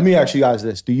 Let me ask you guys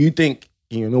this. Do you think,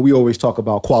 we always talk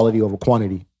about quality over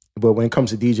quantity, but when it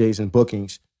comes to DJs and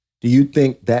bookings, do you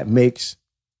think that makes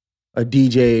a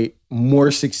DJ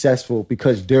more successful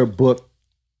because they're booked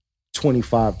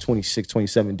 25, 26,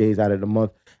 27 days out of the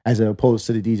month, as opposed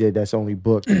to the DJ that's only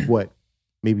booked,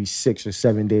 maybe 6 or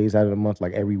 7 days out of the month,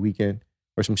 like every weekend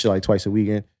or some shit like twice a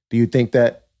weekend? Do you think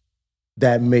that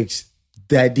makes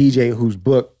that DJ who's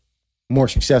booked more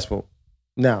successful?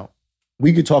 Now,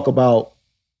 we could talk about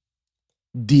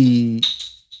the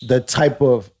type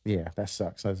of, that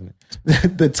sucks, doesn't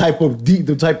it? the type of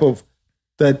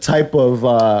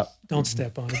don't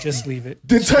step on it, just leave it.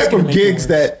 The type of gigs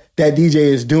that DJ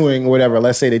is doing, or whatever.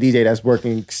 Let's say the DJ that's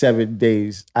working 7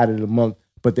 days out of the month,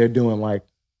 but they're doing like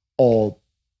all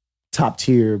top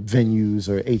tier venues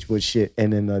or H-Wood shit,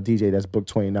 and then the DJ that's booked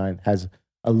 29 has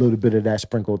a little bit of that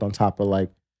sprinkled on top of like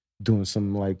doing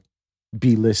some like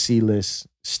B-list, C-list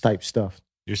type stuff.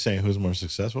 You're saying who's more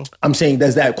successful? I'm saying,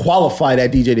 does that qualify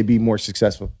that DJ to be more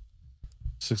successful?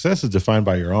 Success is defined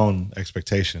by your own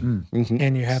expectation.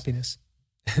 And your happiness.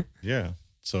 Yeah.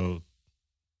 So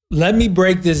let me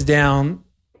break this down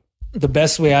the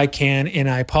best way I can, and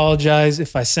I apologize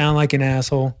if I sound like an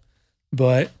asshole,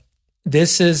 but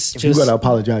this is if you're going to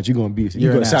apologize, you're going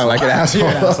to sound like an asshole.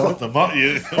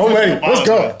 I'm ready. Let's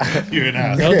go. You're an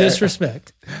asshole. No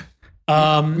disrespect. We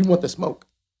want the smoke.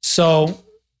 So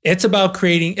it's about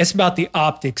the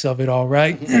optics of it all,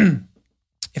 right?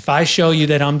 If I show you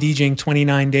that I'm DJing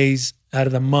 29 days out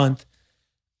of the month,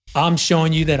 I'm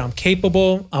showing you that I'm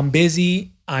capable, I'm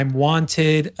busy, I'm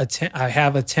wanted, I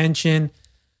have attention,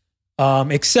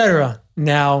 etc.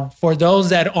 Now, for those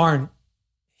that aren't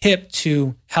hip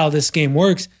to how this game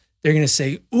works, they're going to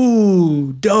say,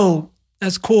 ooh, dope,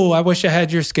 that's cool. I wish I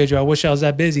had your schedule. I wish I was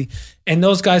that busy. And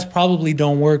those guys probably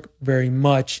don't work very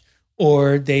much,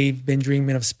 or they've been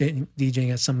dreaming of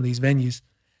DJing at some of these venues.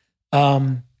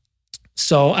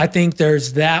 So I think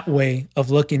there's that way of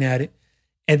looking at it.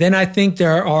 And then I think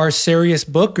there are serious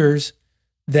bookers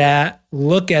that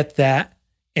look at that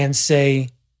and say,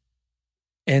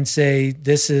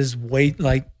 this is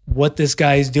like what this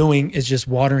guy is doing is just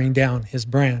watering down his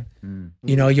brand.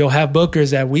 Mm-hmm. You'll have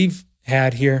bookers that we've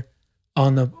had here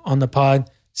on the pod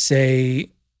say,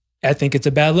 I think it's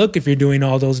a bad look if you're doing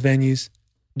all those venues.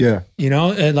 Yeah.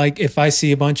 Like if I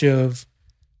see a bunch of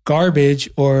garbage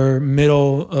or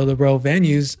middle of the road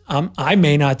venues, I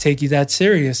may not take you that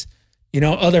serious.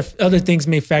 Other things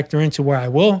may factor into where I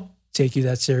will take you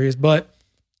that serious, but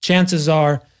chances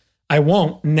are I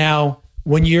won't. Now,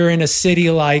 when you're in a city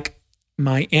like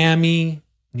Miami,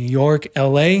 New York,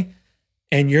 LA,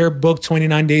 and you're booked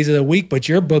 29 days of the week, but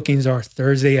your bookings are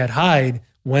Thursday at Hyde,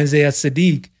 Wednesday at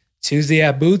Sadiq, Tuesday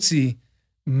at Bootsy,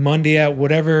 Monday at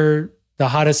whatever the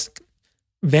hottest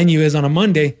venue is on a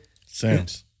Monday.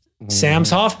 Sam's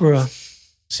Hofbräu.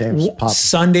 Sam's Pop.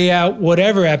 Sunday at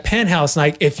whatever at Penthouse.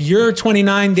 Like if your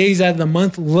 29 days out of the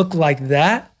month look like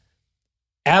that,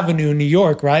 Avenue, New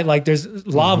York, right? Like there's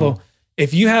Lavo. Mm-hmm.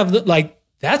 If you have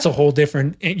that's a whole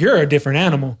different, you're a different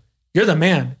animal. You're the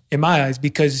man in my eyes,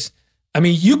 because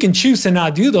you can choose to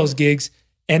not do those gigs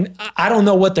And I don't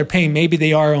know what they're paying. Maybe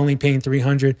they are only paying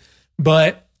 $300,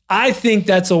 but I think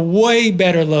that's a way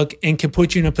better look and can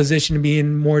put you in a position to be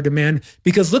in more demand,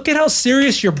 because look at how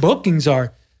serious your bookings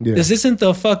are. Yeah. This isn't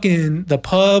the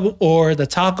pub or the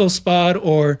taco spot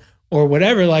or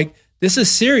whatever. Like, this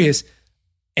is serious.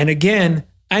 And again,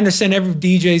 I understand every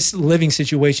DJ's living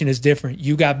situation is different.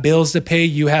 You got bills to pay.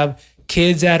 You have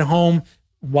kids at home.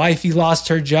 Wifey lost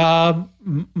her job.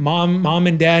 Mom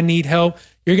and dad need help.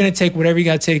 You're going to take whatever you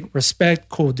got to take. Respect,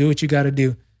 cool, do what you got to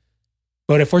do.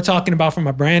 But if we're talking about from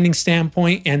a branding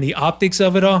standpoint and the optics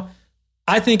of it all,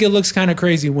 I think it looks kind of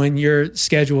crazy when your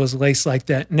schedule is laced like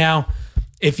that. Now,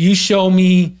 if you show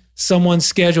me someone's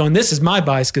schedule, and this is my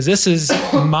bias because this is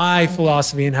my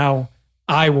philosophy and how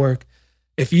I work.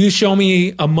 If you show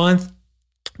me a month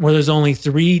where there's only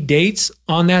 3 dates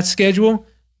on that schedule,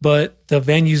 but the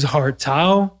venues are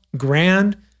Tao,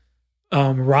 Grand,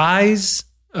 Rise,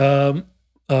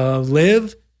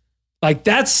 Live, like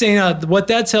that's saying what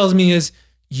that tells me is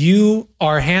you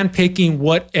are handpicking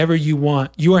whatever you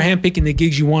want. You are handpicking the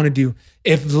gigs you want to do.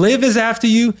 If Live is after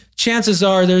you, chances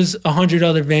are there's 100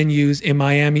 other venues in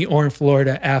Miami or in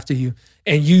Florida after you,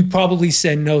 and you probably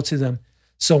said no to them.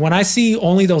 So when I see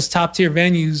only those top tier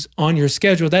venues on your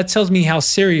schedule, that tells me how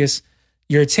serious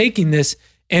you're taking this.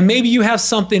 And maybe you have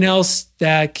something else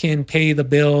that can pay the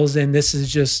bills, and this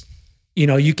is just,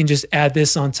 you can just add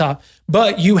this on top.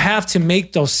 But you have to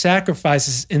make those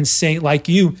sacrifices and saying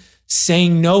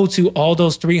no to all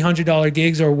those $300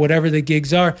 gigs or whatever the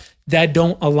gigs are that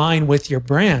don't align with your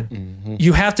brand. Mm-hmm.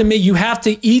 You have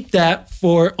to eat that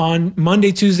on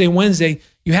Monday, Tuesday, Wednesday.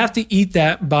 You have to eat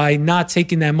that by not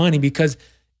taking that money, because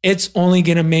it's only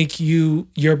going to make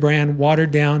your brand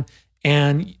watered down.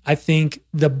 And I think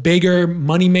the bigger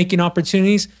money making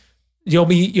opportunities, there'll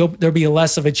be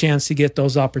less of a chance to get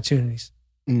those opportunities.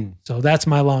 So that's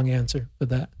my long answer for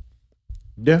that.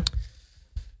 Yeah.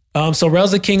 So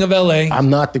Rel's the king of LA. I'm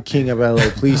not the king of LA.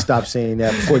 Please stop saying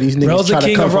that before these niggas Rel's try the to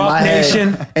king come of from Rock my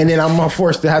Nation. head, and then I'm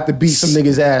forced to have to beat some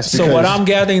niggas' ass. So what I'm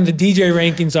gathering, the DJ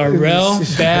rankings are Rel,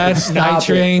 Bad, Night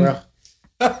Train,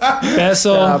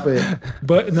 Bessel. Stop it.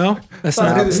 But no, that's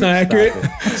not accurate.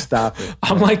 Stop it.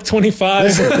 I'm like 25.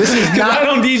 Listen, this is not. I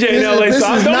don't DJ in LA, so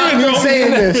I don't even know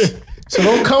saying this. So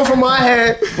don't come from my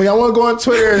head when y'all want to go on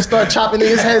Twitter and start chopping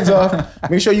niggas' heads off.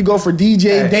 Make sure you go for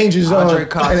DJ Danger Zone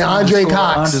and Andre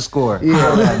Cox. __.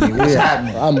 Yeah. What's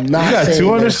happening? I'm not You got saying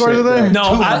 2 underscores in there?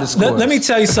 No, let me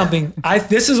tell you something.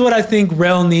 This is what I think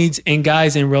Rel needs and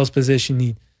guys in Rel's position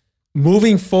need.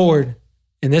 Moving forward,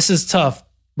 and this is tough,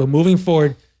 but moving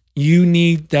forward, you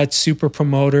need that super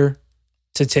promoter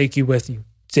to take you with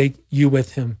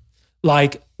him.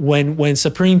 Like when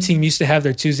Supreme Team used to have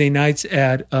their Tuesday nights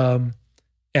at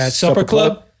Supper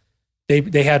Club,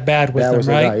 they had Bad with them,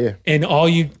 right? Guy, yeah. And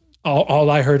all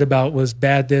I heard about was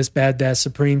Bad this, Bad that,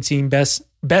 Supreme Team,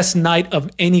 best night of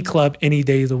any club any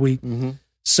day of the week. Mm-hmm.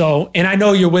 So, and I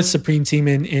know you're with Supreme Team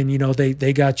and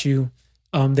they got you,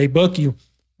 they book you,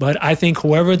 but I think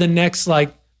whoever the next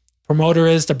promoter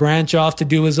is to branch off to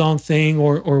do his own thing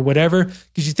or whatever,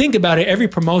 because you think about it, every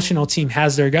promotional team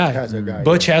has their guy.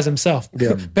 Butch has himself.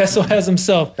 Yeah. Bessel has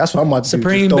himself. That's what I'm about to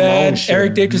Supreme do. Bad.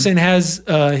 Eric Dickerson has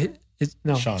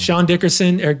Sean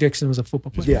Dickerson. Eric Dickerson was a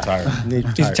football player. Yeah.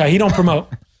 He's retired. He don't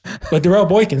promote. But Darrell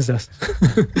Boykins does.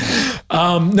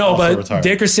 But retired.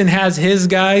 Dickerson has his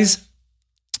guys.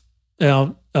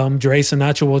 Dre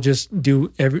Sinatra will just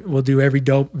do every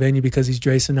dope venue because he's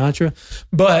Dre Sinatra.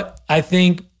 But I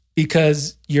think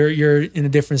because you're in a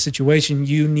different situation,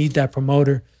 you need that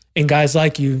promoter, and guys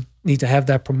like you need to have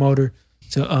that promoter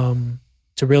to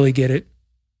really get it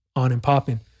on and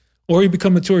popping. Or you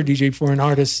become a tour DJ for an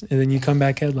artist, and then you come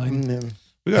back headlining. Mm-hmm.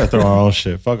 We gotta throw our own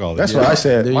shit. Fuck all this. That's what I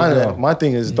said. My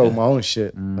thing is throw my own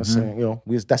shit. Mm-hmm. I'm saying,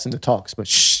 that's in the talks, but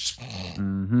shh.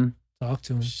 Mm-hmm. Talk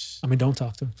to him. I mean, don't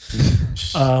talk to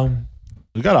him.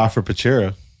 We got to offer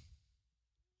Pachera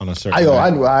on a certain. I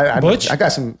got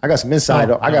some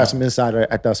insight. I got some insight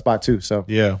at that spot too. So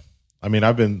yeah, I mean,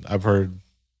 I've heard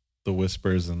the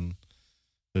whispers, and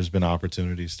there's been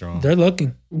opportunities thrown. They're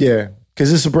looking. Yeah,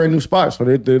 because it's a brand new spot, so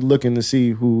they're looking to see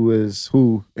who is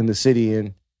who in the city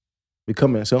and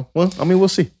becoming. So, well, I mean, we'll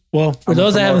see. Well, for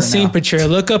those that haven't seen Pachera,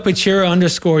 look up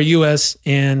Pachera_US,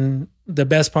 and the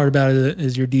best part about it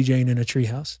is you're DJing in a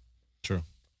treehouse. True.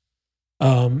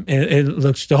 And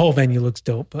the whole venue looks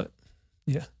dope, but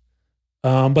yeah.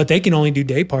 But they can only do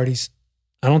day parties.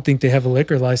 I don't think they have a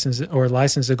liquor license or a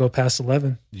license to go past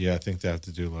 11. Yeah, I think they have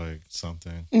to do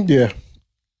something. Yeah.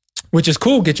 Which is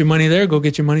cool. Get your money there. Go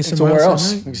get your money somewhere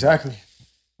else. Exactly.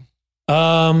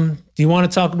 Do you want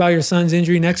to talk about your son's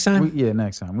injury next time?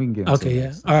 Next time. We can get into it.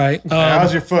 Yeah. All right.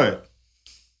 How's your foot?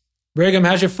 Brigham,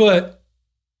 how's your foot?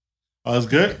 Oh, it's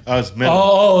good.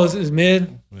 Oh, it's mid.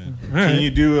 It's mid. Can you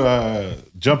do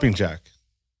jumping jack?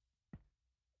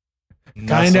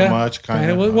 Not Kinda, so much.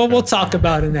 Kinda. We'll talk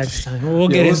about it next time. We'll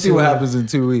get into We'll see what it. happens in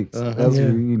 2 weeks. That's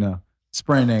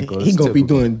sprained ankle. He gonna be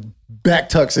doing back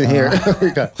tucks in here.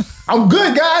 I'm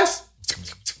good, guys.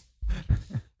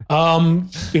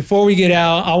 Before we get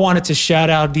out, I wanted to shout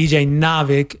out DJ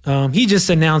Navik. He just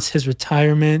announced his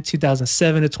retirement,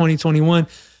 2007 to 2021.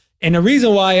 And the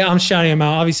reason why I'm shouting him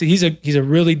out, obviously, he's a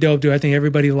really dope dude. I think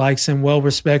everybody likes him, well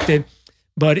respected.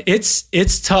 But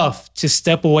it's tough to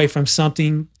step away from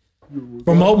something.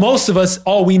 For most of us,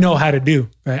 all we know how to do,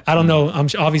 right? I don't know.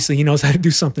 Obviously, he knows how to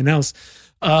do something else.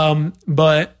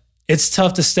 But it's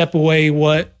tough to step away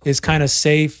what is kind of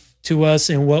safe to us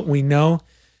and what we know.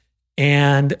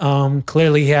 And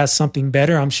clearly he has something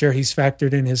better. I'm sure he's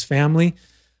factored in his family.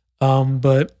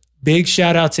 But big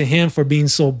shout out to him for being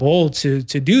so bold to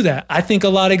do that. I think a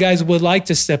lot of guys would like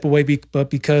to step away, but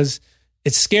because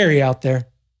it's scary out there.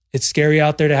 It's scary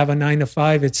out there to have a 9 to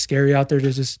 5. It's scary out there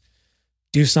to just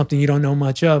do something you don't know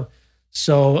much of.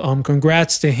 So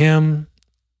congrats to him.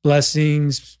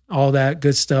 Blessings, all that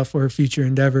good stuff for future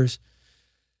endeavors.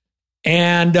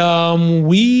 And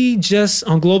we just,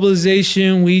 on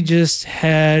Globalization, we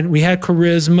had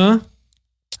Charisma.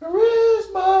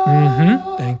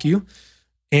 Mm-hmm, thank you.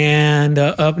 And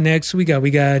up next, we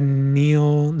got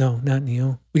Neil. No, not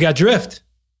Neil. We got Drift.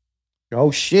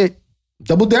 Oh, shit.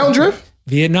 Double Down Drift?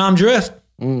 Vietnam Drift.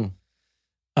 We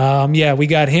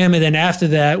got him. And then after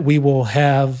that, we will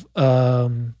have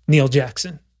Neil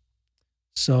Jackson.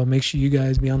 So make sure you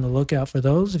guys be on the lookout for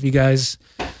those. If you guys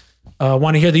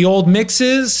want to hear the old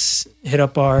mixes, hit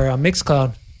up our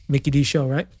Mixcloud. Mickey D Show,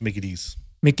 right? Mickey D's.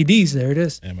 Mickey D's, there it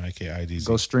is. MIKIDZ.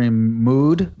 Go stream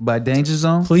Mood by Danger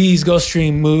Zone. Please go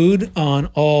stream Mood on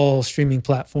all streaming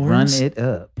platforms. Run it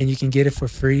up. And you can get it for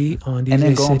free on DJ And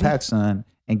then go City. on PacSun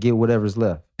and get whatever's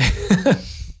left.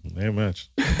 Very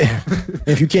much.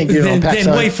 If you can't get it on PacSun,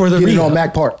 then wait for the get it re-up. on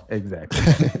Mac Park. Exactly.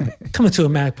 Come into a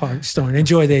Mac Park store and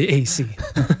enjoy the AC.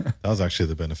 That was actually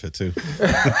the benefit too.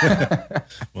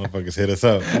 Motherfuckers hit us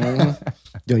up.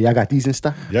 Yo, y'all got these in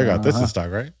stock? Y'all got this in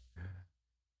stock, right?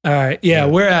 All right. Yeah,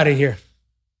 we're out of here.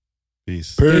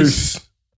 Peace. Peace.